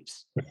jet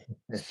sweeps.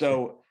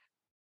 So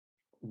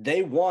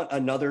they want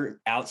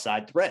another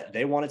outside threat.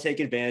 They want to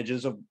take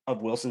advantages of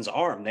Wilson's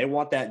arm. They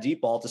want that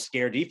deep ball to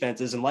scare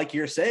defenses. And like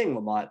you're saying,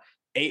 LaMont,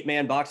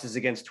 8-man boxes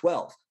against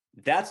 12.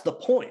 That's the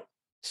point.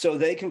 So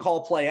they can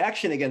call play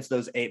action against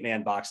those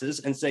 8-man boxes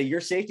and say, your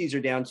safeties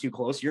are down too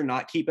close. You're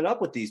not keeping up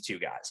with these two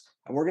guys.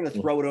 And we're going to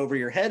throw it over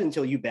your head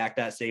until you back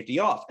that safety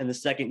off. And the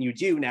second you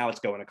do, now it's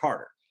going to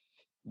Carter.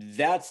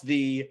 That's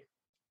the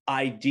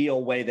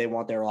ideal way they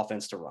want their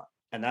offense to run.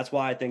 And that's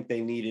why I think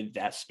they needed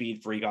that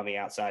speed freak on the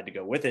outside to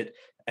go with it.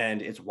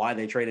 And it's why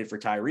they traded for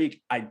Tyreek.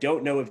 I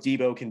don't know if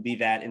Deebo can be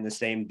that in the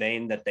same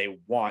vein that they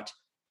want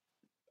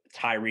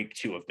Tyreek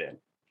to have been.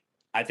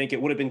 I think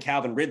it would have been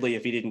Calvin Ridley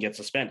if he didn't get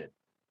suspended.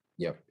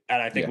 Yep. And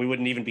I think we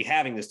wouldn't even be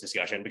having this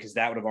discussion, because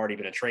that would have already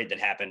been a trade that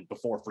happened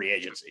before free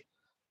agency.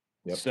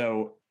 Yep.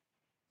 So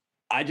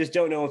I just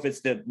don't know if it's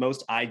the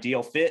most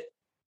ideal fit.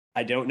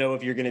 I don't know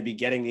if you're going to be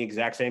getting the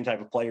exact same type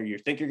of player you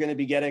think you're going to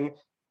be getting,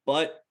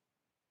 but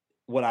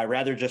would I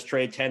rather just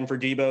trade 10 for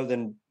Deebo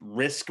than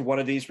risk one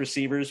of these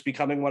receivers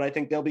becoming what I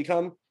think they'll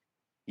become?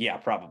 Yeah,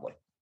 probably.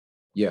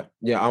 Yeah.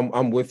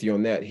 I'm with you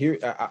on that. Here,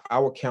 I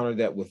will counter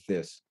that with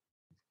this.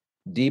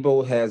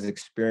 Deebo has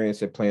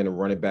experience at playing a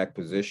running back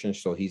position,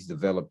 so he's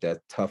developed that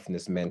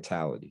toughness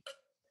mentality.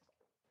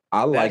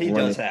 I like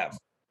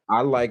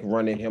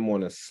running him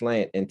on a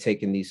slant and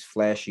taking these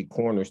flashy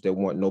corners that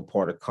want no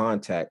part of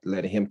contact,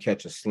 letting him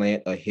catch a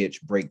slant, a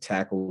hitch, break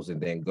tackles,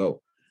 and then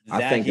go.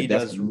 I think he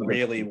does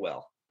really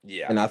well.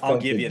 Yeah, and I'll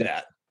give you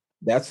that.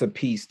 That's a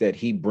piece that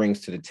he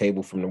brings to the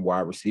table from the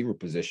wide receiver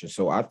position.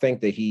 So I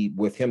think that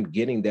with him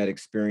getting that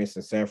experience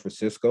in San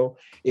Francisco,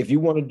 if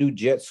you want to do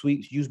jet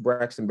sweeps, use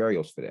Braxton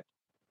Berrios for that.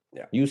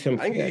 Yeah, use him.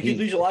 I think you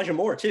could use Elijah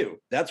Moore too.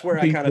 That's where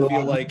I kind of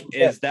feel like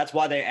that's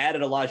why they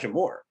added Elijah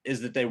Moore,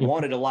 is that they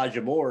wanted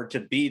Elijah Moore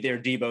to be their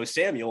Deebo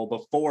Samuel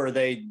before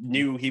they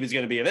knew he was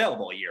going to be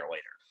available a year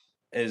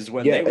later. Is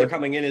when they were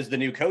coming in as the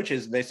new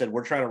coaches, and they said,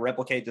 we're trying to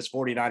replicate this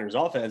 49ers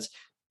offense.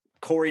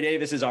 Corey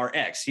Davis is our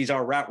X. He's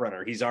our route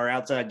runner. He's our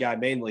outside guy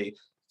mainly,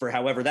 for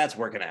however that's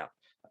working out.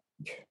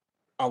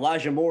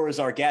 Elijah Moore is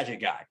our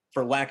gadget guy,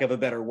 for lack of a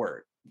better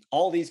word.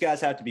 All these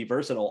guys have to be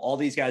versatile. All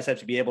these guys have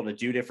to be able to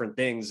do different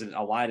things and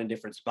align in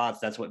different spots.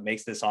 That's what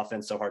makes this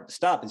offense so hard to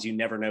stop, is you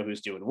never know who's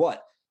doing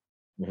what.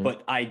 Mm-hmm.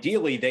 But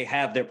ideally, they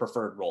have their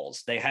preferred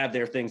roles. They have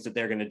their things that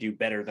they're going to do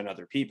better than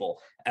other people.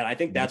 And I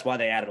think that's why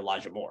they added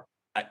Elijah Moore,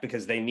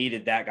 because they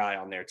needed that guy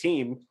on their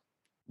team,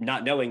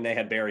 not knowing they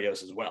had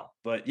Berrios as well.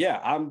 But yeah,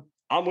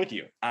 I'm with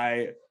you.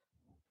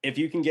 If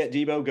you can get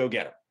Deebo, go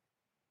get him.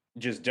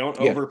 Just don't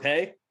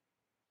overpay.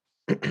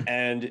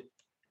 And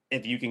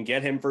if you can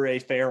get him for a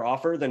fair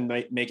offer, then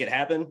make it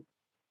happen.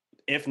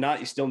 If not,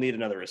 you still need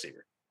another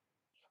receiver.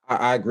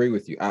 I agree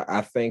with you.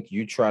 I think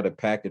you try to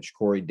package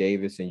Corey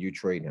Davis and you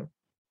trade him.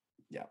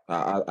 Yeah.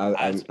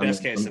 That's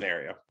best case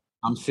scenario.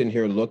 I'm sitting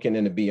here looking,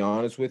 and to be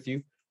honest with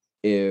you,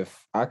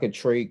 if I could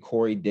trade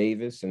Corey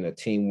Davis and the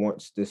team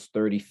wants this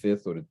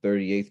 35th or the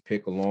 38th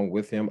pick along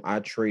with him,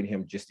 I'd trade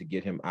him just to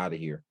get him out of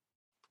here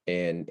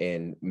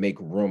and make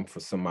room for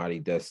somebody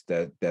that's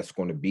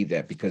going to be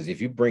that. Because if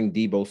you bring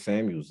Deebo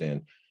Samuels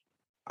in,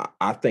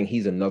 I think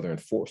he's another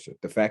enforcer.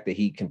 The fact that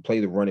he can play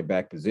the running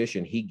back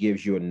position, he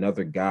gives you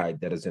another guy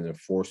that is an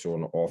enforcer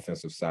on the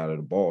offensive side of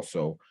the ball.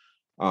 So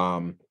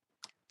I'm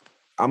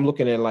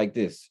looking at it like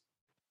this: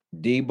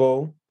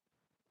 Deebo,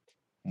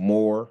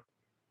 Moore,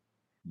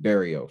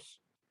 Berrios,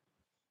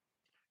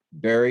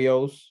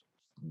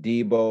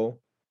 Deebo,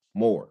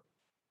 Moore.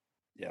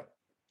 Yeah.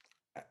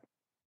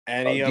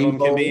 Any of them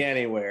can be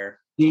anywhere.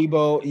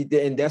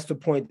 Deebo, and that's the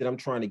point that I'm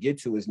trying to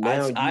get to is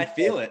now. I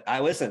feel it.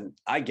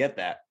 I get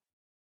that.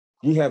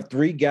 You have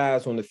three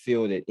guys on the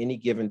field at any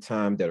given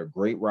time that are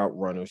great route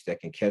runners that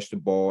can catch the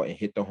ball and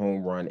hit the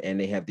home run, and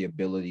they have the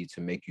ability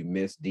to make you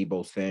miss.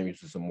 Deebo Samuel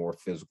is a more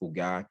physical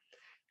guy.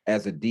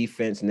 As a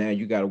defense, now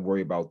you got to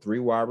worry about three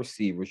wide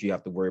receivers. You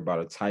have to worry about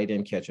a tight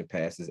end catching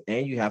passes,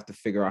 and you have to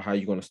figure out how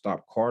you're going to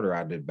stop Carter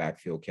out of the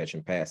backfield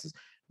catching passes.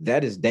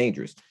 That is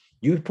dangerous.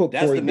 That's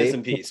the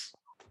missing piece.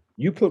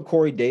 You put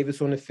Corey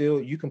Davis on the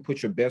field, you can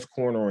put your best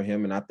corner on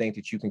him, and I think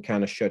that you can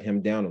kind of shut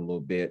him down a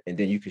little bit, and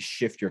then you can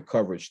shift your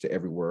coverage to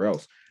everywhere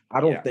else. I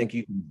don't think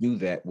you can do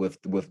that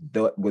with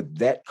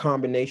that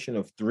combination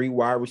of three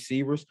wide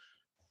receivers.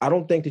 I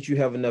don't think that you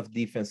have enough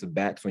defensive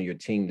backs on your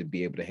team to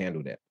be able to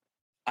handle that.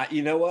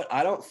 You know what?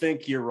 I don't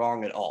think you're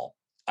wrong at all.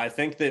 I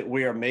think that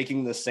we are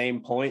making the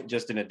same point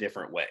just in a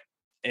different way,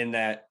 in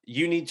that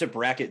you need to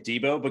bracket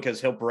Deebo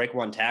because he'll break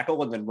one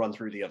tackle and then run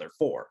through the other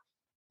four.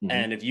 Mm-hmm.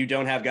 And if you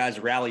don't have guys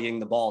rallying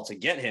the ball to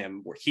get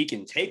him, where he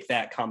can take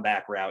that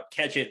comeback route,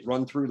 catch it,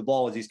 run through the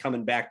ball as he's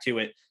coming back to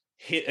it,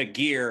 hit a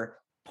gear,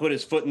 put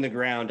his foot in the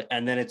ground,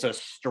 and then it's a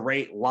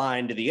straight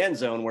line to the end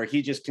zone where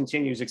he just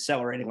continues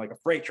accelerating like a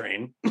freight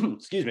train,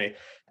 excuse me,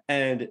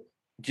 and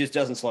just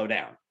doesn't slow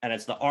down. And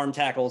it's the arm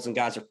tackles and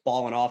guys are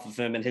falling off of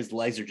him and his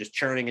legs are just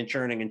churning and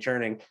churning and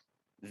churning.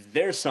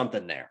 There's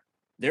something there.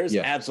 There's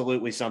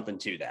absolutely something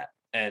to that.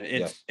 And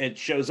it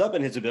shows up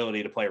in his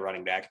ability to play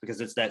running back because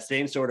it's that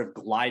same sort of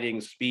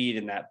gliding speed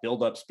and that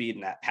build-up speed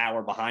and that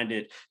power behind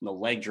it and the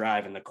leg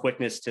drive and the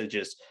quickness to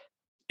just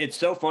 – it's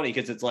so funny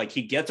because it's like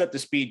he gets up to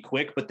speed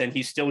quick, but then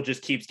he still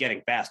just keeps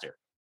getting faster.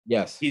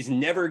 Yes. He's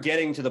never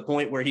getting to the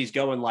point where he's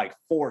going like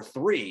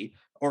 4.3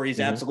 or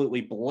he's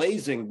absolutely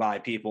blazing by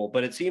people,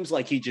 but it seems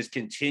like he just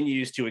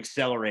continues to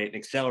accelerate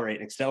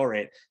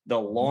the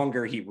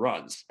longer he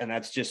runs. And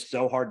that's just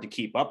so hard to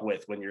keep up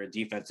with when you're a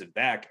defensive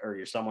back or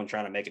you're someone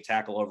trying to make a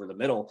tackle over the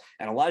middle.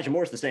 And Elijah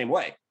Moore's the same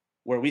way,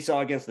 where we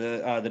saw against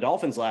the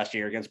Dolphins last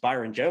year against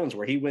Byron Jones,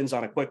 where he wins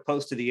on a quick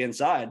post to the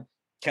inside,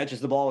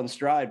 catches the ball in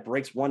stride,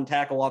 breaks one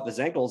tackle off his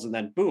ankles, and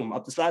then boom,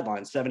 up the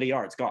sideline, 70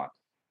 yards, gone.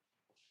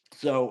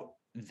 So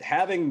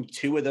having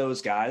two of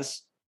those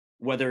guys,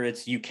 whether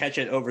it's you catch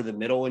it over the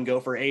middle and go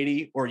for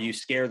 80 or you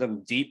scare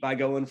them deep by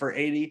going for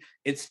 80,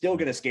 it's still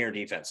going to scare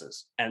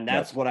defenses. And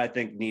that's what I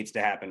think needs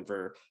to happen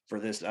for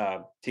this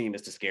team,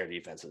 is to scare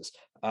defenses.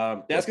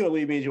 That's going to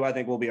lead me to, I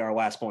think, will be our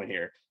last point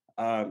here.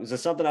 This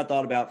is something I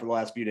thought about for the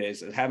last few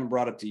days. I haven't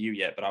brought up to you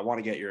yet, but I want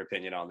to get your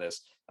opinion on this.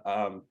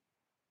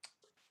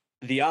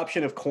 The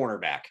option of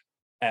cornerback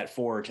at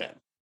 4 or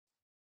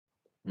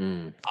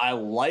 10. I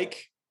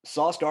like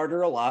Sauce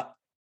Gardner a lot.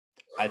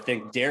 I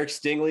think Derek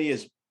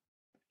Stingley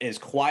is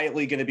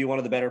quietly going to be one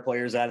of the better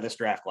players out of this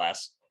draft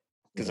class,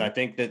 because I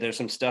think that there's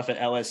some stuff at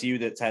LSU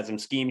that's had some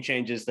scheme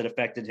changes that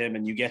affected him,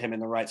 and you get him in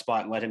the right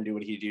spot and let him do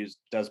what he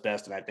does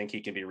best. And I think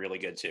he can be really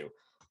good too.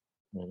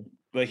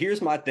 But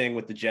here's my thing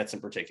with the Jets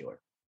in particular.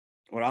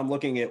 When I'm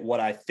looking at what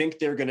I think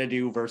they're going to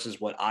do versus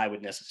what I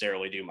would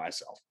necessarily do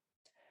myself,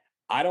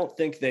 I don't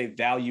think they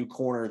value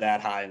corner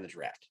that high in the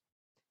draft.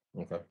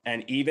 Okay.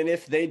 And even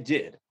if they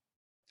did,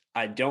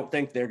 I don't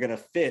think they're going to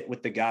fit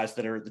with the guys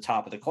that are at the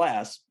top of the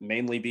class,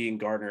 mainly being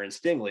Gardner and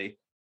Stingley,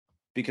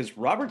 because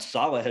Robert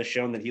Saleh has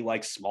shown that he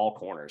likes small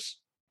corners.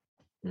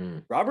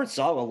 Robert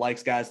Saleh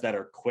likes guys that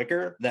are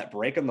quicker, that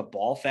break on the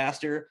ball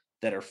faster,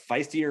 that are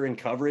feistier in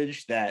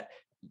coverage, that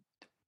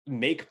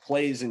make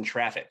plays in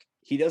traffic.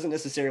 He doesn't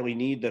necessarily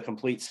need the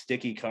complete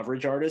sticky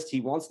coverage artist.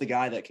 He wants the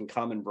guy that can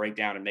come and break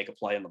down and make a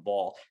play on the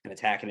ball and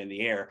attack it in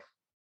the air.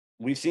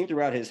 We've seen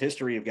throughout his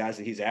history of guys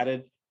that he's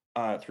added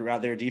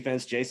throughout their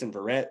defense, Jason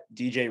Verrett,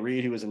 DJ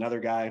Reed, who was another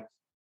guy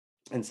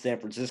in San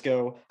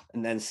Francisco,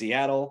 and then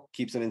Seattle,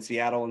 keeps him in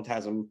Seattle and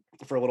has him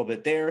for a little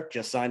bit there,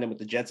 just signed him with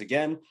the Jets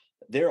again.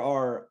 There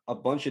are a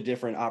bunch of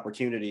different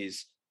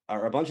opportunities,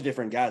 or a bunch of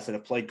different guys that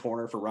have played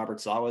corner for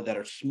Robert Saleh that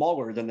are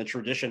smaller than the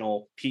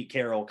traditional Pete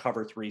Carroll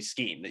cover 3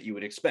 scheme that you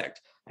would expect.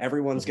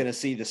 Everyone's going to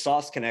see the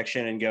Sauce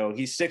connection and go,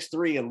 he's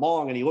 6'3" and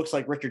long, and he looks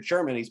like Richard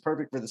Sherman. He's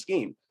perfect for the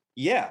scheme.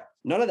 Yeah,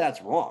 none of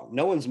that's wrong.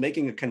 No one's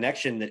making a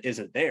connection that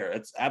isn't there.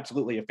 It's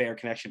absolutely a fair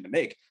connection to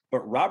make.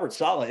 But Robert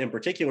Saleh in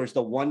particular is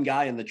the one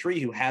guy in the tree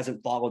who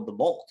hasn't followed the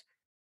mold.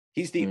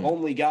 He's the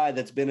only guy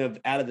that's been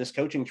out of this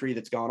coaching tree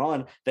that's gone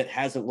on that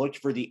hasn't looked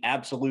for the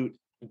absolute,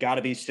 got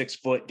to be 6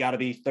 foot, got to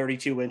be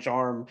 32-inch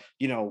arm,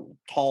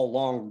 tall,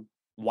 long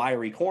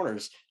wiry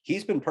corners.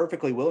 He's been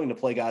perfectly willing to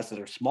play guys that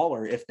are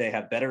smaller if they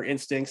have better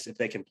instincts, if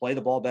they can play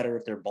the ball better,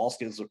 if their ball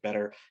skills look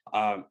better.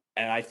 And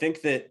I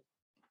think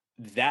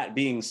that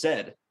being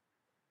said,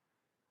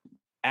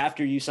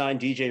 after you sign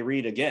DJ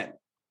Reed again,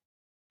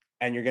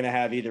 and you're going to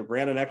have either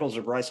Brandon Eccles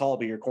or Bryce Hall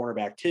be your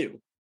cornerback too,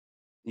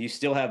 you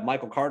still have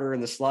Michael Carter in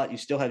the slot. You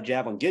still have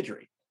Javelin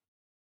Guidry.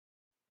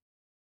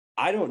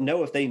 I don't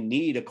know if they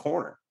need a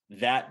corner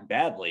that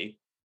badly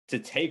to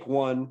take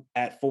one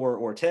at 4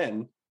 or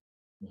 10,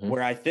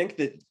 where I think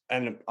that,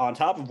 and on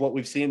top of what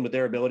we've seen with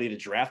their ability to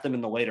draft them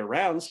in the later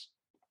rounds,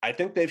 I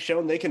think they've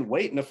shown they can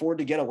wait and afford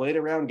to get a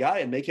later round guy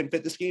and make him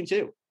fit the scheme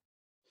too.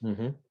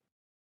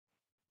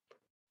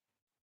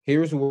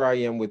 Here's where I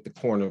am with the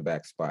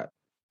cornerback spot.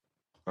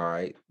 All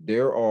right.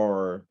 There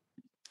are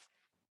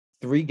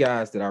 3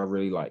 guys that I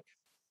really like.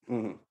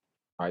 All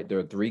right. There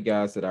are 3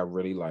 guys that I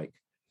really like.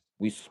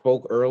 We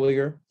spoke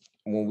earlier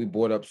when we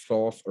brought up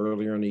Sauce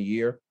earlier in the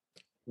year,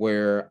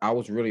 where I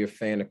was really a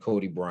fan of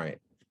Cody Bryant.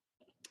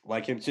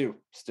 Like him too,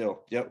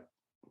 still. Yep.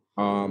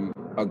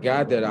 A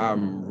guy that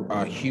I'm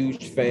a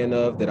huge fan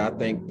of that I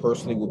think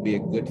personally would be a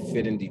good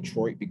fit in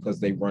Detroit because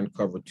they run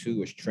cover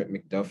 2 is Trent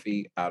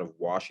McDuffie out of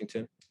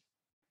Washington.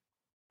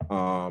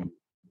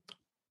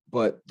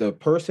 But the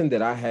person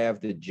that I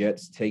have the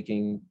Jets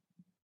taking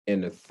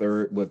in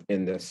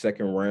the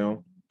second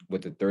round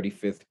with the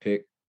 35th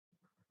pick,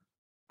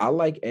 I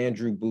like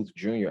Andrew Booth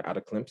Jr. out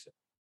of Clemson.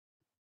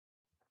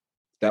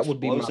 That would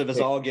be explosive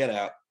as all get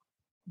out.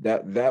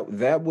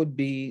 That would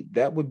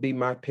be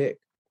my pick.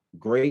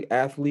 Great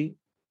athlete.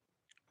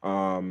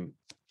 To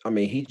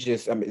me,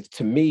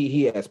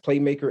 he has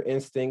playmaker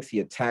instincts. He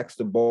attacks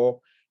the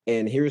ball.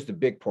 And here's the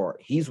big part.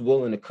 He's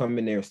willing to come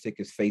in there and stick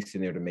his face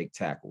in there to make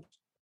tackles.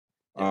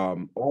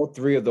 All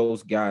 3 of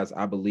those guys,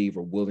 I believe,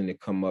 are willing to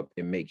come up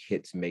and make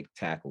hits, make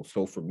tackles.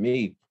 So for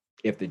me,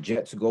 if the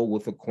Jets go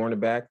with a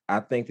cornerback, I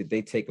think that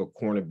they take a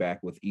cornerback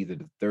with either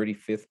the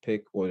 35th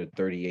pick or the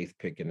 38th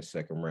pick in the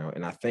second round.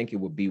 And I think it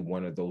would be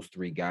one of those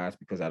 3 guys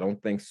because I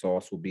don't think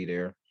Sauce will be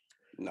there.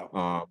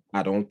 No.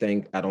 I don't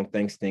think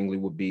Stingley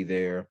would be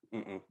there.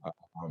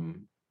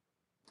 And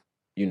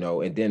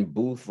then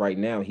Booth right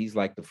now, he's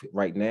like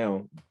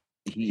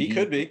he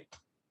could be.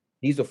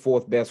 He's the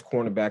 4th best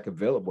cornerback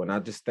available. And I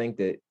just think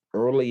that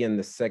early in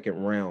the second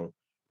round,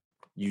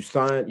 you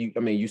sign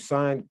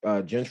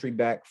Gentry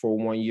back for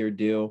a 1-year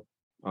deal.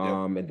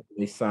 And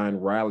they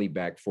signed Riley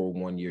back for a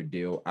 1-year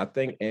deal. I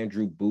think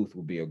Andrew Booth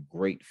would be a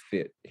great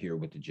fit here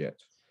with the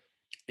Jets.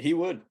 He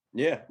would.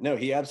 Yeah, no,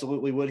 he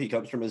absolutely would. He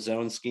comes from a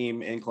zone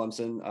scheme in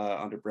Clemson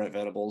under Brent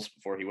Venables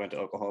before he went to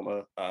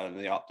Oklahoma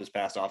this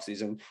past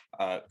offseason.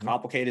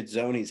 Complicated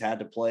zone. He's had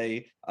to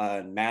play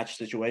match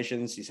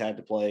situations. He's had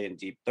to play in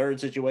deep third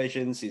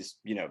situations. He's,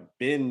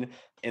 been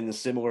in the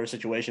similar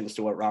situations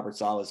to what Robert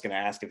Saleh is going to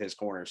ask of his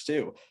corners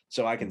too.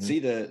 So I can see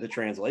the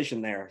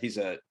translation there. He's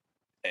an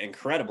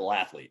incredible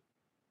athlete.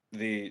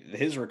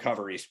 His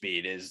recovery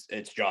speed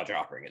it's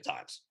jaw-dropping at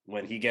times.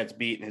 When he gets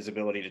beat and his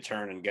ability to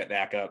turn and get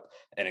back up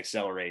and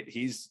accelerate,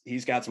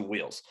 he's got some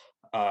wheels.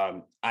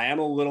 I am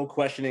a little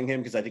questioning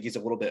him because I think he's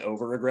a little bit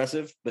over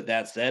aggressive, but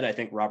that said, I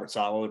think Robert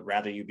Saleh would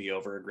rather you be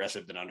over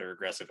aggressive than under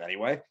aggressive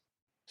anyway.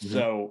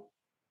 So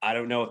I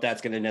don't know if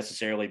that's going to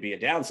necessarily be a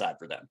downside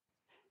for them.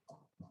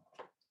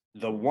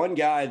 The one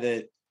guy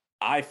that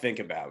I think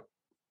about,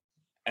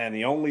 and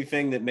the only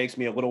thing that makes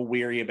me a little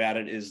weary about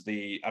it is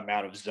the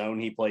amount of zone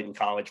he played in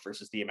college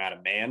versus the amount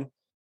of man.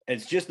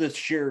 It's just the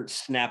sheer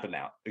snap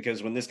amount,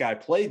 because when this guy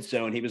played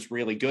zone, he was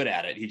really good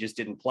at it. He just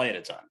didn't play it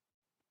a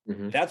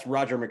ton. That's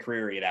Roger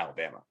McCreary at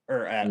Alabama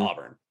or at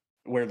Auburn,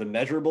 where the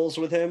measurables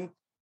with him,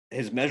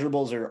 his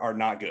measurables are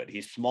not good.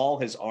 He's small.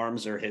 His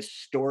arms are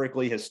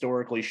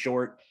historically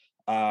short.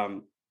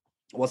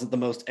 Wasn't the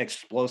most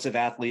explosive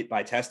athlete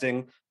by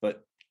testing,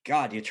 but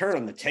God, you turn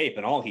on the tape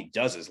and all he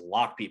does is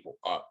lock people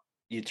up.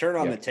 You turn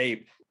on the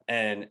tape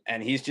and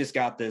he's just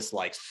got this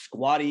like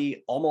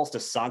squatty, almost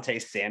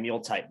Asante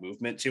Samuel type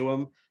movement to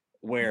him,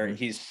 where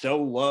he's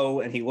so low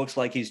and he looks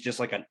like he's just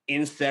like an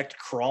insect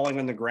crawling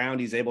on the ground.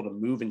 He's able to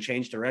move and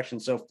change direction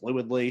so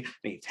fluidly.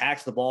 And he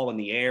attacks the ball in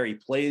the air.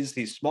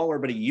 He's smaller,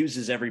 but he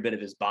uses every bit of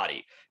his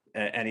body.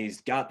 And he's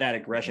got that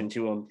aggression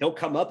to him. He'll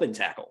come up and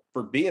tackle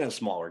for being a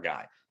smaller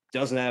guy.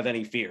 Doesn't have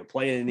any fear,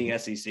 playing in the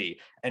SEC.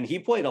 And he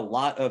played a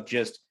lot of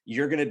just,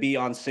 you're going to be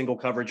on single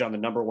coverage on the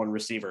number 1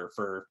 receiver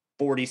for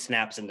 40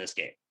 snaps in this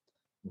game.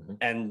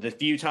 And the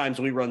few times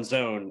we run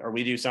zone or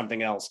we do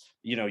something else,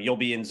 you'll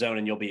be in zone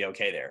and you'll be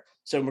okay there.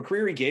 So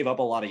McCreary gave up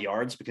a lot of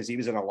yards because he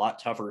was in a lot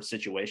tougher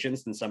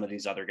situations than some of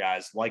these other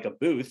guys, like a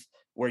Booth,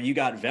 where you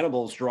got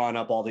Venables drawing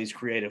up all these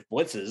creative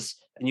blitzes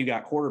and you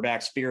got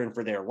quarterbacks fearing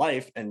for their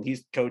life. And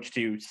he's coached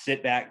to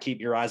sit back, keep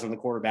your eyes on the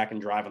quarterback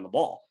and drive on the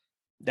ball.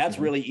 That's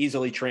really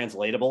easily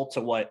translatable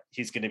to what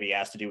he's going to be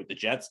asked to do with the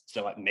Jets.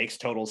 So it makes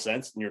total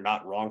sense. And you're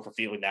not wrong for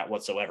feeling that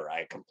whatsoever.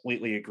 I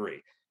completely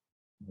agree.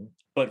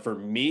 But for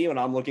me, when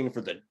I'm looking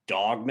for the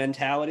dog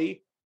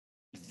mentality,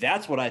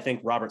 that's what I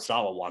think Robert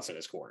Saleh wants in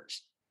his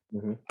corners.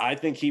 I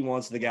think he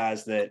wants the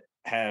guys that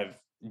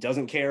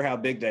doesn't care how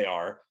big they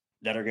are.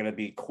 that are going to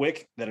be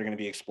quick, that are going to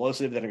be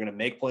explosive, that are going to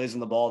make plays in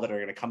the ball, that are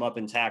going to come up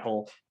and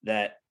tackle,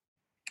 that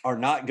are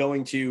not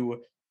going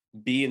to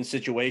be in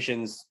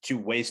situations to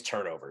waste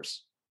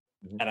turnovers.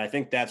 Mm-hmm. And I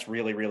think that's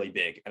really, really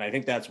big. And I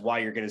think that's why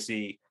you're going to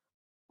see,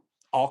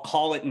 I'll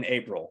call it in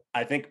April,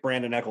 I think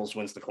Brandon Echols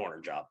wins the corner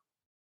job.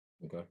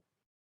 Okay.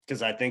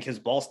 Because I think his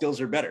ball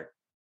skills are better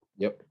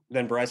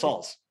than Bryce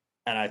Hall's.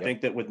 And I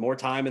think that with more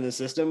time in the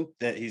system,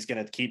 that he's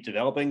going to keep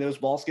developing those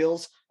ball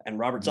skills. And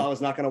Robert Saleh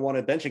is not going to want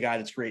to bench a guy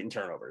that's creating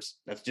turnovers.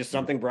 That's just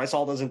something Bryce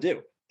Hall doesn't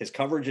do. His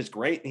coverage is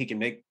great. He can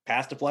make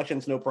pass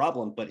deflections, no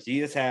problem. But he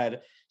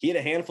had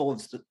a handful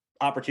of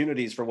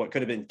opportunities for what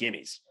could have been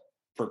gimmies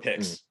for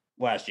picks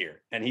last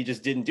year. And he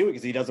just didn't do it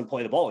because he doesn't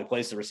play the ball. He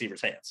plays the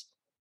receiver's hands.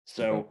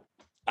 So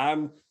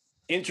I'm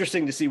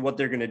interesting to see what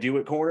they're going to do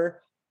at corner.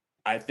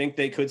 I think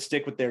they could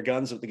stick with their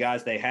guns with the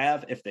guys they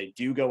have. If they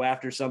do go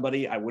after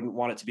somebody, I wouldn't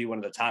want it to be one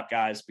of the top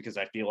guys because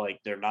I feel like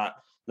they're not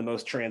the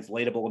most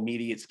translatable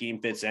immediate scheme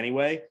fits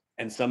anyway.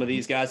 And some of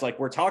these guys, like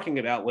we're talking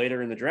about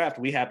later in the draft,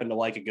 we happen to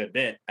like a good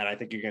bit, and I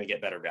think you're going to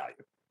get better value.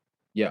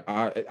 Yeah,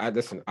 I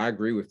listen. I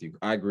agree with you.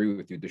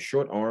 The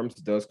short arms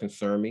does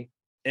concern me.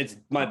 It's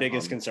my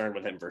biggest concern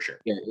with him for sure.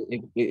 Yeah,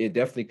 it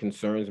definitely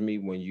concerns me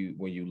when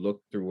you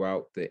look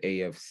throughout the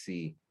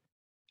AFC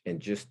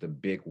and just the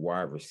big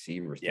wide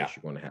receivers that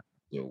you're going to have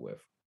to deal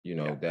with. You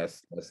know,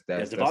 that's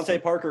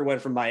Devontae Parker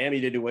went from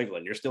Miami to New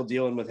England. You're still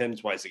dealing with him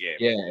twice a game.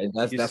 Yeah, and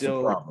that's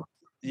a problem.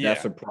 Yeah.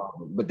 That's a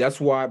problem. But that's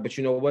why. But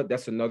you know what?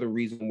 That's another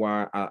reason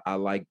why I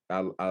like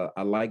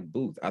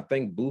Booth. I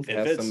think Booth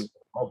has some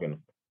dog in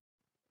him.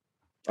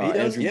 He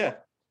does. Andrew,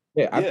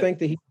 I think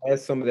that he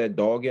has some of that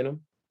dog in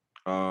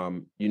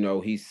him. You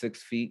know, he's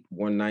 6 feet,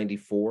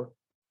 194.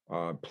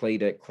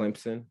 Played at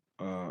Clemson.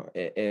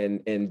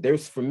 And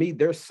there's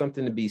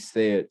something to be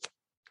said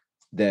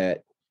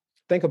that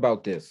think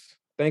about this.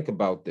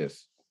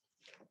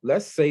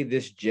 Let's say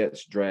this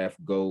Jets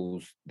draft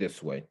goes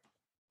this way.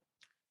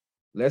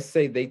 Let's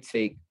say they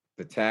take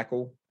the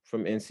tackle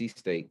from NC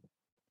State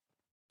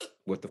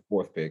with the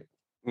 4th pick.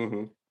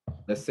 Mm-hmm.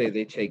 Let's say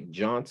they take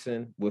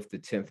Johnson with the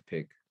 10th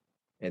pick,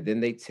 and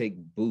then they take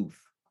Booth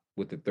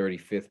with the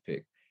 35th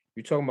pick.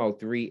 You're talking about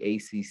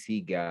 3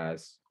 ACC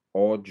guys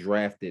all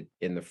drafted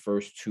in the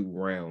first 2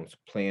 rounds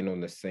playing on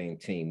the same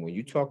team. When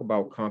you talk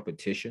about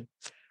competition,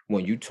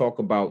 when you talk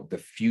about the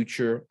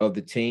future of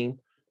the team,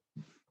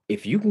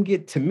 if you can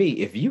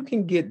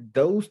get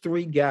those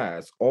 3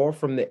 guys all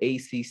from the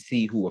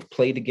ACC who have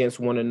played against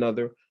one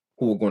another,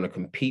 who are going to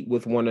compete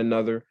with one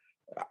another,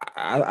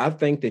 I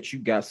think that you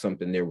got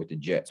something there with the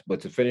Jets. But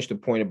to finish the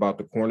point about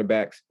the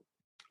cornerbacks,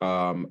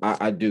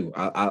 I do.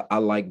 I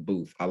like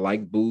Booth. I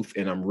like Booth,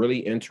 and I'm really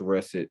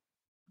interested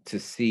to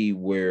see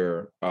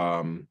where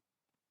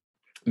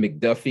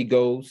McDuffie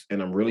goes,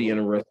 and I'm really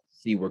interested to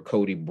see where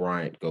Cody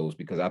Bryant goes,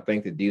 because I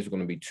think that these are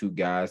going to be 2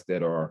 guys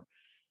that are,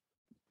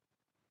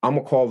 I'm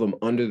going to call them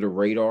under the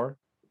radar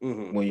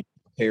when you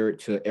compare it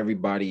to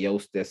everybody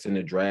else that's in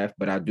the draft.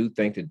 But I do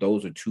think that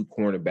those are 2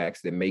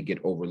 cornerbacks that may get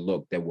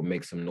overlooked that will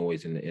make some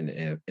noise in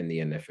the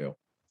NFL.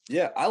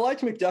 Yeah, I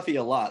liked McDuffie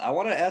a lot. I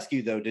want to ask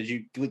you, though, did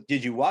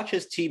you watch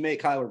his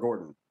teammate Kyler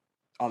Gordon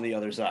on the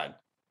other side?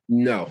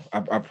 No,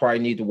 I probably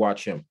need to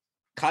watch him.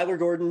 Kyler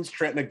Gordon's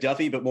Trent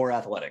McDuffie, but more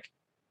athletic.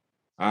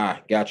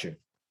 Got you.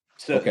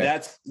 So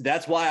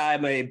that's why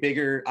I'm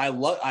I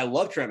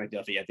love Trent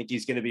McDuffie. I think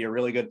he's going to be a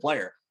really good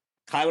player.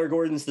 Kyler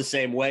Gordon's the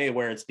same way,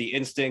 where it's the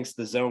instincts,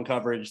 the zone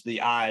coverage,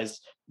 the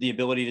eyes, the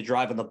ability to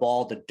drive on the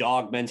ball, the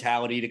dog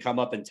mentality to come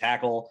up and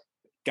tackle.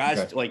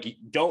 Guys,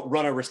 don't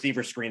run a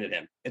receiver screen at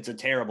him. It's a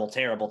terrible,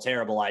 terrible,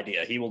 terrible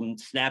idea. He will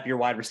snap your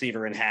wide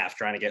receiver in half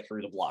trying to get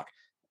through the block.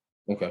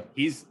 Okay.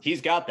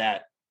 He's got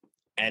that,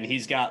 and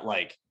he's got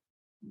like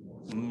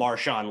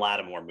Marshawn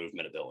Lattimore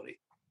movement ability.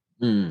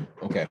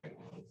 Okay.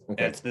 And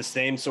it's the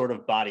same sort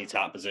of body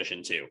top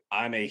position too.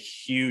 I'm a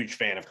huge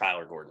fan of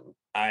Kyler Gordon.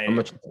 I'm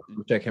gonna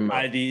check him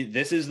out.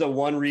 This is the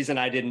one reason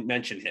I didn't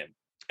mention him.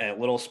 A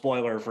little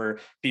spoiler for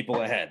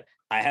people ahead.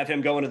 I have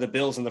him going to the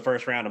Bills in the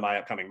first round of my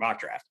upcoming mock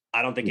draft.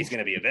 I don't think he's going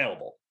to be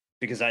available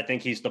because I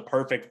think he's the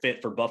perfect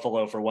fit for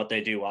Buffalo for what they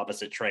do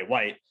opposite Trey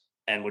White,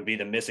 and would be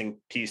the missing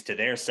piece to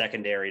their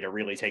secondary to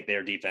really take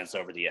their defense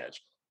over the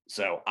edge.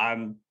 So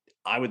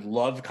I would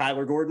love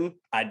Kyler Gordon.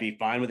 I'd be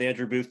fine with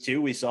Andrew Booth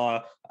too. We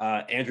saw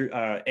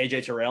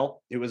AJ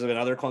Terrell, who was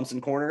another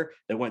Clemson corner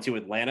that went to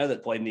Atlanta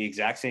that played in the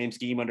exact same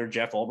scheme under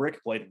Jeff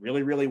Ulbrich, played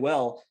really, really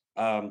well.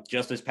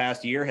 Just this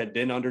past year, had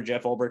been under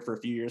Jeff Ulbrich for a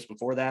few years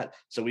before that.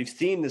 So we've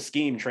seen the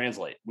scheme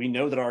translate. We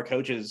know that our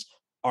coaches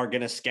are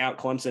going to scout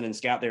Clemson and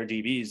scout their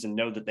DBs and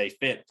know that they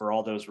fit for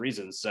all those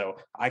reasons. So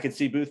I could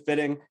see Booth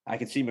fitting. I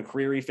could see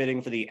McCreary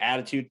fitting for the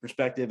attitude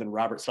perspective, and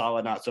Robert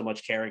Saleh not so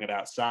much caring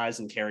about size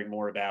and caring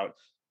more about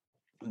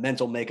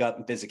mental makeup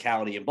and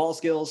physicality and ball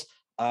skills.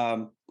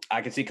 I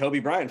could see Kobe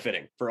Bryant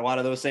fitting for a lot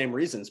of those same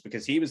reasons,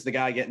 because he was the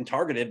guy getting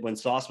targeted when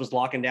Sauce was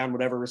locking down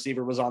whatever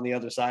receiver was on the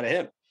other side of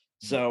him.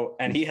 So,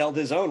 and he held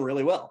his own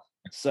really well.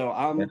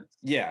 So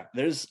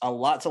there's a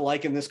lot to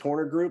like in this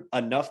corner group,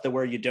 enough to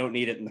where you don't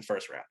need it in the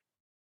first round.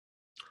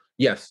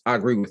 Yes, I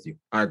agree with you.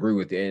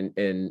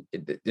 And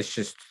it's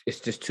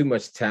just too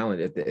much talent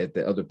at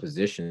the other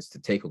positions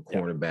to take a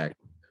cornerback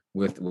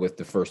with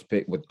the first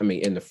pick.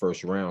 In the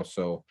first round.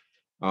 So,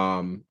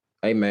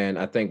 hey man,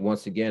 I think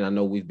once again, I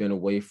know we've been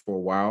away for a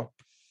while.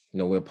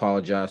 We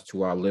apologize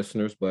to our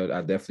listeners, but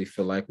I definitely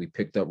feel like we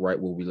picked up right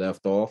where we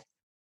left off.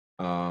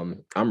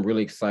 I'm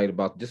really excited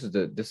about this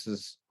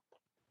is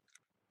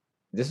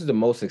the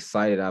most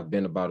excited I've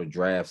been about a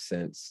draft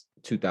since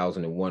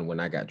 2001 when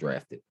I got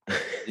drafted.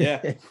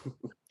 Yeah.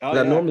 Oh, I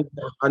yeah.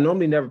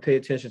 normally never pay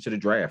attention to the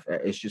draft.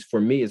 It's just,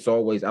 for me, it's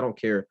always, I don't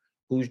care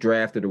who's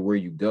drafted or where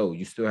you go.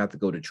 You still have to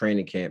go to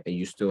training camp and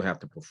you still have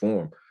to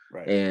perform.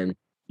 Right. And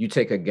you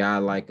take a guy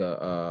like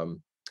a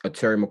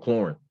Terry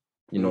McLaurin,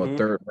 a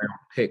third round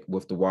pick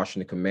with the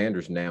Washington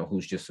Commanders now,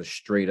 who's just a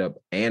straight up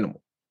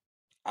animal.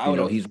 I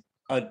would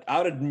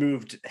have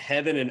moved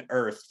heaven and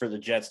earth for the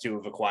Jets to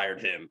have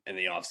acquired him in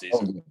the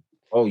offseason.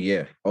 Oh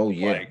yeah.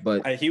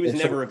 But he was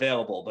never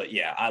available, but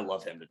yeah, I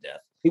love him to death.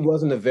 He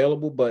wasn't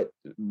available, but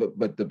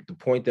the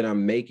point that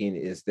I'm making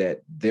is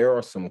that there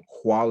are some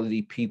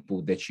quality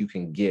people that you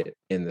can get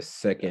in the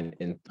second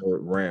and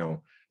third round,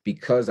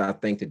 because I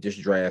think that this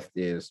draft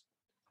is,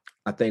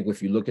 I think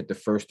if you look at the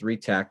first three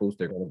tackles,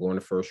 they're going to go in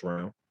the first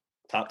round.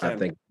 Top 10. I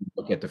think if you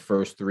look at the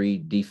first three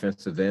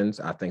defensive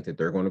ends, I think that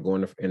they're going to go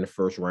in the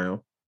first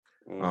round.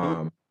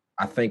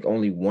 I think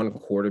only one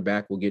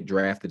quarterback will get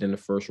drafted in the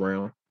first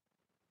round.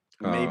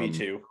 Maybe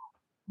two.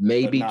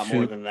 Maybe not two.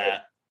 More than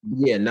that.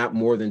 Yeah, not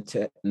more than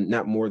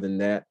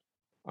that.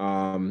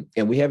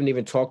 And we haven't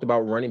even talked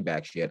about running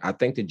backs yet. I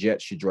think the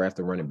Jets should draft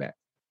a running back.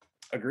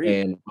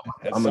 Agreed. And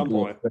at some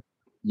point.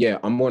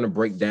 I'm going to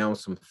break down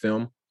some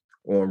film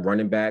on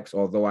running backs,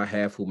 although I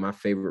have who my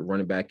favorite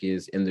running back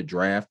is in the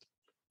draft.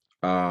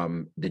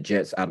 The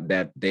Jets,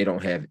 that they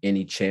don't have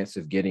any chance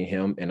of getting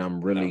him. And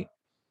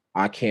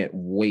I can't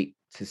wait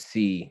to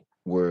see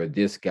where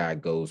this guy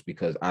goes,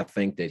 because I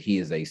think that he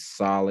is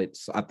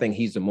I think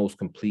he's the most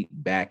complete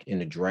back in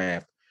the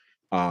draft.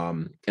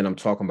 And I'm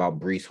talking about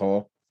Breece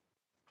Hall.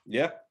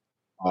 Yeah.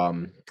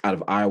 Out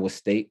of Iowa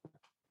State.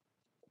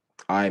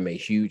 I am a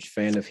huge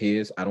fan of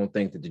his. I don't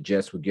think that the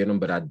Jets would get him,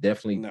 but I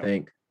definitely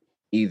think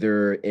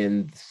either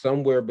in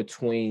somewhere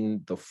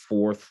between the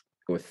fourth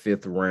or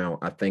fifth round,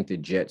 I think the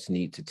Jets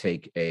need to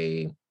take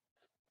a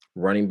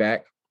running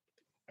back.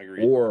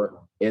 Agreed.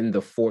 Or in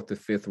the fourth or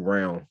fifth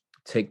round,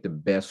 take the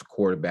best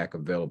quarterback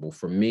available.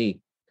 For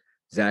me,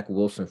 Zach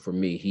Wilson,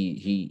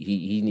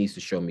 he needs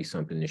to show me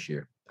something this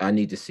year. I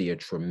need to see a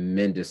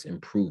tremendous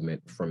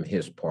improvement from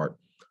his part.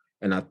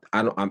 And I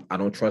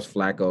don't trust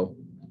Flacco.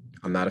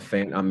 I'm not a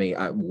fan.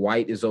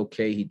 White is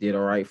okay. He did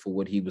all right for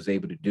what he was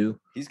able to do.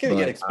 He's going to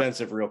get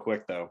expensive real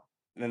quick, though.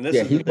 And this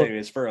is the thing,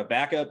 is for a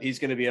backup, he's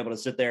going to be able to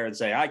sit there and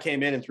say, I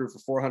came in and threw for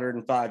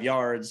 405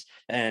 yards,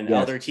 and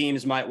other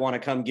teams might want to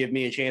come give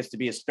me a chance to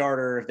be a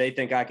starter if they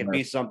think I could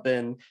be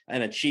something,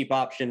 and a cheap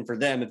option for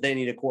them if they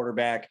need a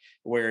quarterback,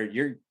 where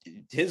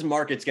his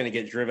market's going to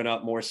get driven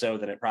up more so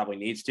than it probably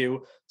needs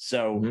to.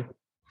 So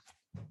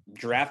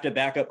draft a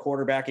backup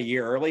quarterback a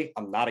year early.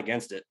 I'm not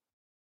against it.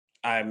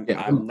 I'm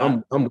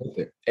with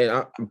it. And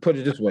I put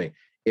it this way.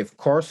 If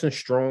Carson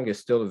Strong is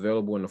still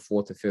available in the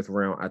fourth or fifth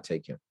round, I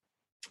take him.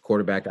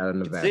 Quarterback out of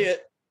Nevada.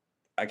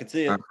 I can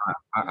see it.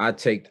 I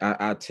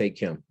take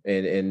him.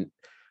 And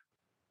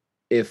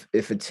if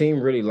a team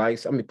really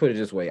likes, put it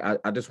this way,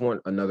 I just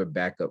want another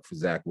backup for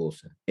Zach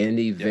Wilson. In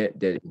the event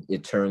that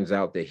it turns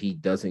out that he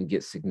doesn't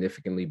get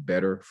significantly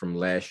better from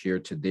last year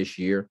to this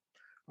year,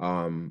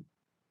 and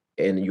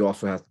you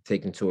also have to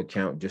take into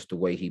account just the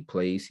way he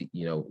plays.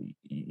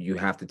 You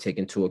have to take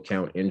into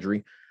account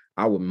injury.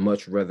 I would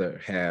much rather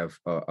have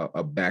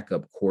a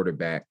backup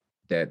quarterback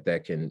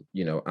that can,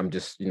 I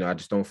just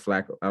don't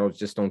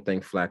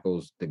think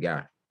Flacco's the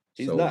guy.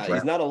 He's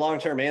not a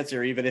long-term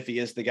answer, even if he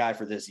is the guy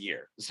for this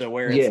year. So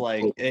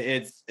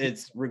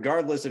it's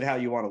regardless of how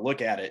you want to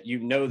look at it,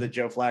 that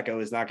Joe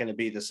Flacco is not going to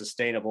be the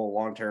sustainable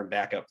long-term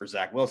backup for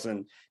Zach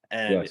Wilson.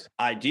 And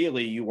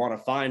ideally you want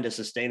to find a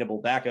sustainable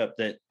backup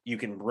that you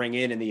can bring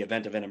in the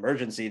event of an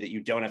emergency, that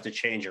you don't have to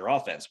change your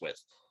offense with,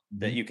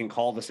 that you can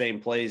call the same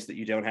plays, that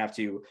you don't have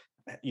to,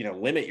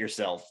 limit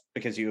yourself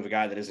because you have a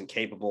guy that isn't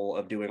capable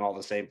of doing all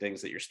the same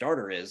things that your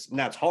starter is. And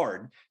that's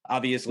hard.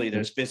 Obviously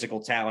there's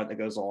physical talent that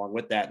goes along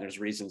with that. And there's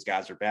reasons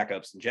guys are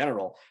backups in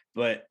general,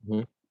 but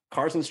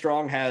Carson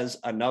Strong has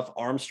enough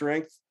arm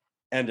strength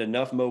and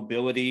enough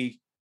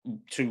mobility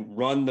to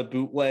run the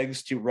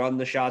bootlegs, to run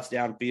the shots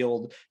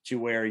downfield, to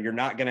where you're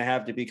not going to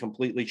have to be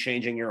completely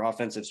changing your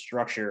offensive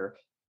structure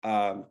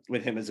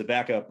with him as a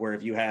backup, where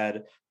if you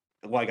had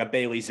like a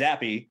Bailey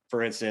Zappi,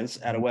 for instance,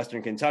 out of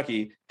Western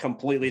Kentucky,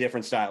 completely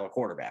different style of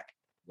quarterback,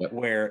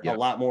 where a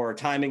lot more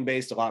timing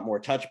based, a lot more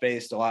touch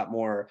based, a lot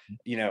more,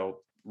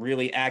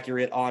 really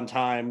accurate on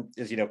time,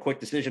 is, quick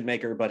decision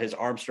maker, but his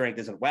arm strength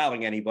isn't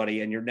wowing anybody.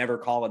 And you're never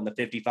calling the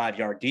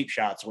 55-yard deep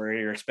shots where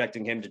you're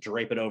expecting him to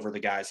drape it over the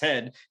guy's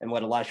head and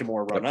let Elijah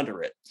Moore run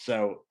under it.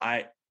 So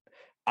I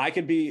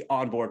could be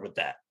on board with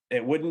that.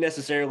 It wouldn't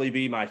necessarily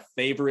be my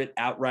favorite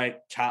outright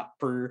top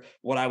per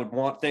what I would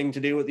want thing to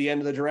do at the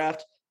end of the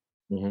draft,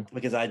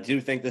 because I do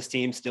think this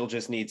team still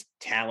just needs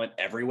talent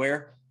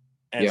everywhere.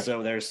 And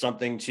so there's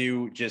something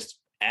to just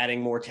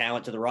adding more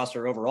talent to the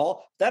roster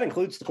overall. That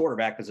includes the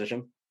quarterback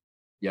position.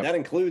 That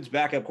includes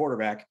backup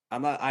quarterback.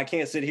 I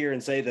can't sit here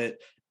and say that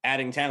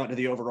adding talent to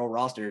the overall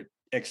roster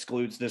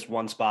excludes this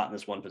one spot in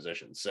this one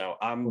position. So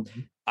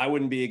I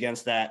wouldn't be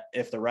against that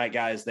if the right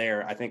guy is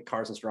there. I think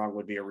Carson Strong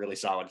would be a really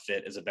solid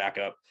fit as a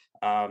backup.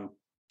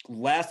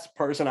 Last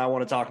person I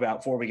want to talk about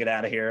before we get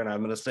out of here, and I'm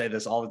going to say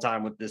this all the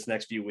time with this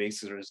next few weeks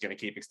because we're just going to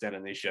keep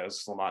extending these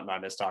shows. LaMont and I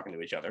miss talking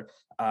to each other.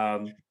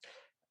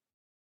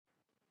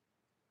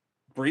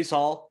 Breece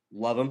Hall,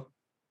 love him.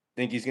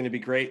 Think he's going to be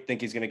great. Think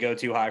he's going to go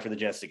too high for the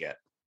Jets to get.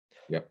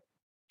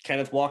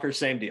 Kenneth Walker,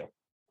 same deal.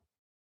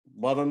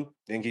 Love him.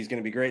 Think he's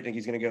going to be great. Think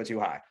he's going to go too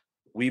high.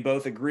 We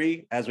both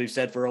agree, as we've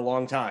said for a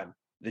long time,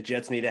 the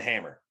Jets need a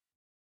hammer.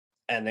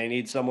 And they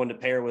need someone to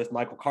pair with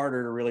Michael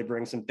Carter to really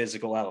bring some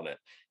physical element.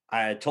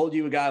 I told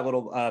you a guy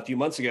a few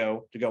months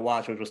ago to go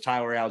watch, which was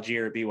Tyler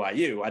Algier at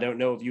BYU. I don't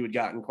know if you had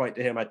gotten quite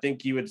to him. I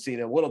think you had seen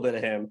a little bit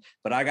of him,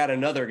 but I got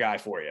another guy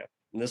for you.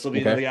 And this will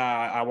be the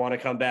guy I want to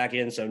come back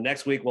in. So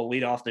next week, we'll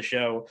lead off the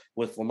show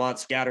with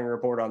Lamont's scouting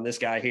report on this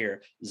guy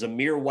here,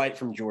 Zamir White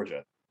from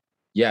Georgia.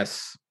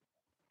 Yes.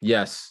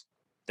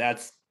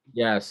 That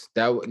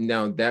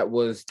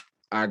was,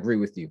 I agree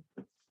with you.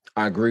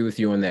 I agree with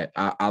you on that.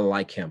 I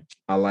like him.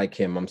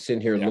 I'm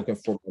sitting here looking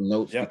for my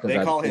notes. Because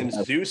they call him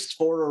Zeus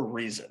for a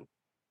reason.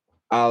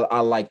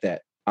 I like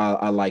that.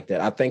 I like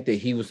that. I think that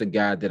he was the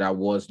guy that I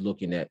was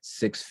looking at,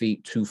 6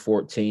 feet,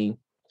 214.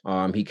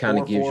 He kind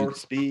of gives you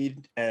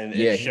speed, and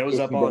it shows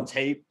up on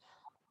tape.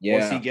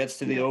 Once he gets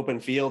to the open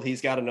field,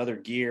 he's got another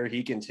gear.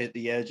 He can hit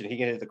the edge and he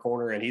can hit the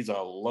corner, and he's a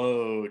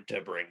load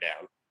to bring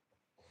down.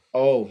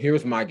 Oh,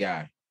 here's my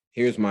guy.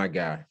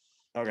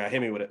 Okay,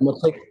 hit me with it.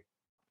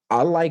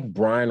 I like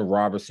Brian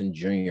Robertson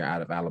Jr.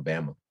 out of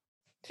Alabama.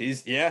 He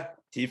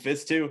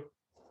fits too.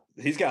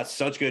 He's got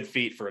such good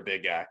feet for a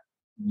big guy.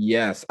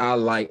 Yes, I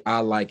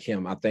like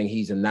him. I think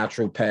he's a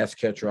natural pass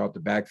catcher out the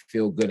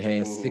backfield, good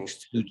hands,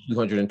 6'2",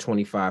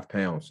 225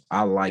 pounds.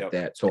 I like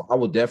that. So I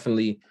will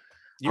definitely.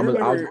 You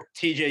remember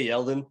TJ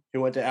Yeldon,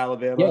 who went to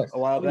Alabama a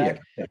while back?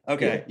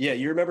 Okay. Yeah.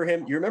 You remember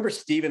him? You remember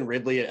Stephen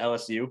Ridley at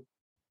LSU?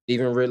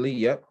 Stephen Ridley.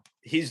 Yep.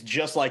 He's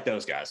just like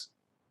those guys.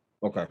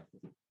 Okay.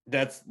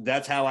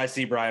 That's how I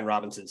see Brian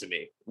Robinson to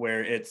me,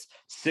 where it's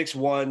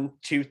 6'1",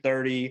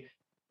 230,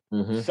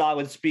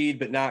 solid speed,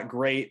 but not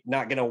great,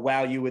 not going to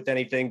wow you with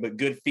anything, but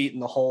good feet in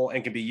the hole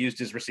and can be used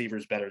as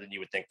receivers better than you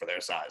would think for their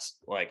size.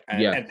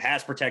 And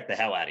pass protect the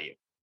hell out of you.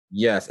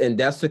 Yes. And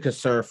that's the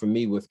concern for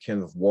me with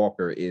Kenneth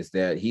Walker is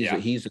that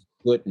he's a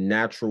good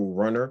natural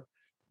runner,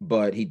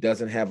 but he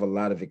doesn't have a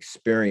lot of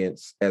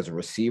experience as a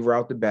receiver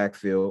out the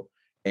backfield.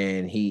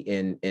 And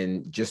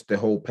and just the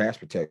whole pass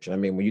protection. I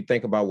mean, when you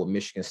think about what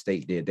Michigan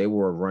State did, they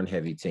were a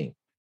run-heavy team.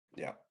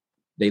 Yeah.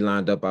 They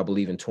lined up, I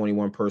believe, in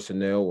 21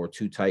 personnel or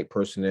 2 tight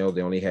personnel.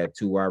 They only had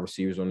 2 wide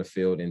receivers on the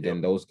field. And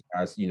then those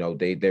guys,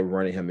 they're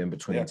running him in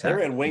between tackles. They're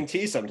in wing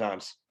T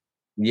sometimes.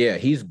 Yeah,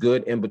 he's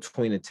good in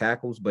between the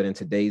tackles, but in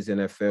today's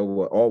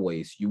NFL,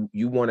 always,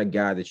 you want a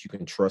guy that you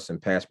can trust in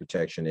pass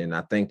protection. And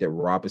I think that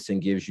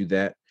Robinson gives you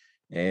that.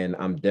 And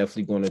I'm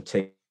definitely going to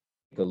take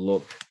a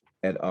look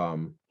at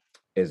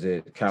is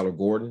it Kyler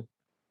Gordon?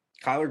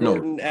 Kyler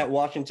Gordon at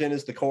Washington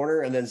is the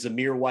corner, and then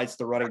Zamir White's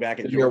the running back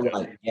at Georgia.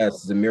 White.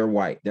 Yes, Zamir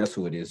White. That's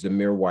who it is,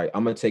 Zamir White.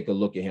 I'm going to take a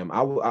look at him.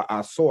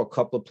 I saw a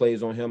couple of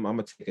plays on him. I'm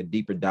going to take a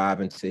deeper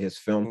dive into his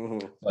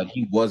film, but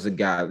he was a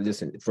guy.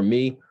 Listen, for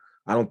me,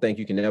 I don't think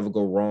you can ever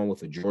go wrong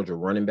with a Georgia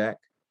running back.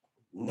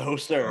 No,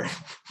 sir.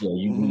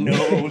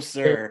 No,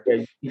 sir.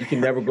 You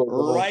can never go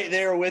wrong. Right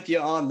there with you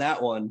on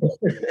that one.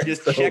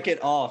 Just check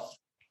it off.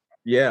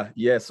 Yeah.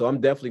 So I'm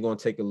definitely going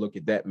to take a look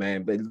at that,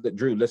 man. But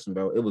Drew, listen,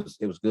 bro, it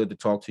was good to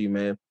talk to you,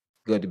 man.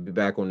 Good to be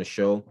back on the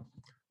show.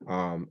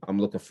 I'm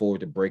looking forward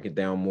to breaking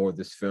down more of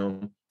this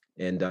film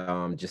and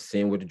just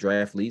seeing where the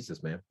draft leads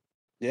us, man.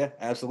 Yeah,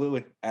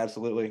 absolutely.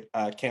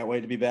 Can't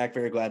wait to be back.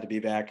 Very glad to be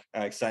back.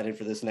 Excited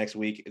for this next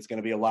week. It's going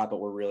to be a lot, but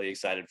we're really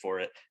excited for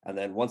it. And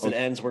then once it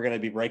ends, we're going to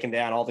be breaking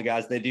down all the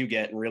guys they do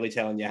get and really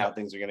telling you how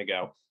things are going to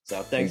go.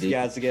 So thanks,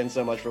 guys, again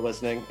so much for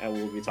listening, and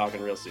we'll be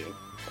talking real soon.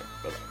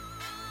 Bye-bye.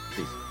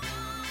 Peace.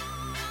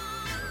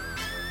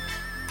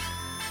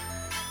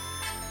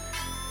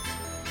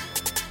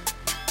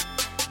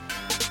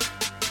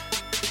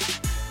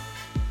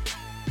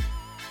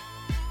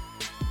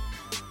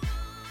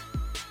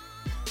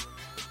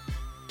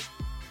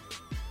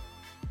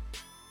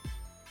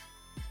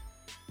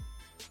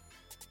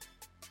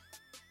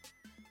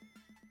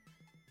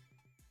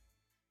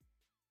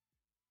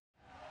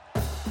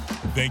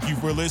 Thank you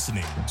for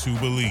listening to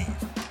Believe.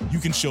 You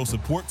can show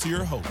support to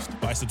your host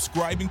by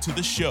subscribing to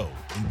the show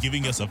and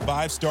giving us a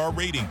 5-star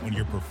rating on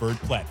your preferred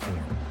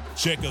platform.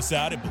 Check us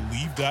out at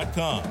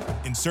Believe.com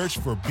and search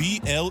for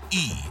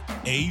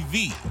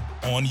BLEAV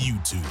on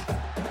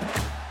YouTube.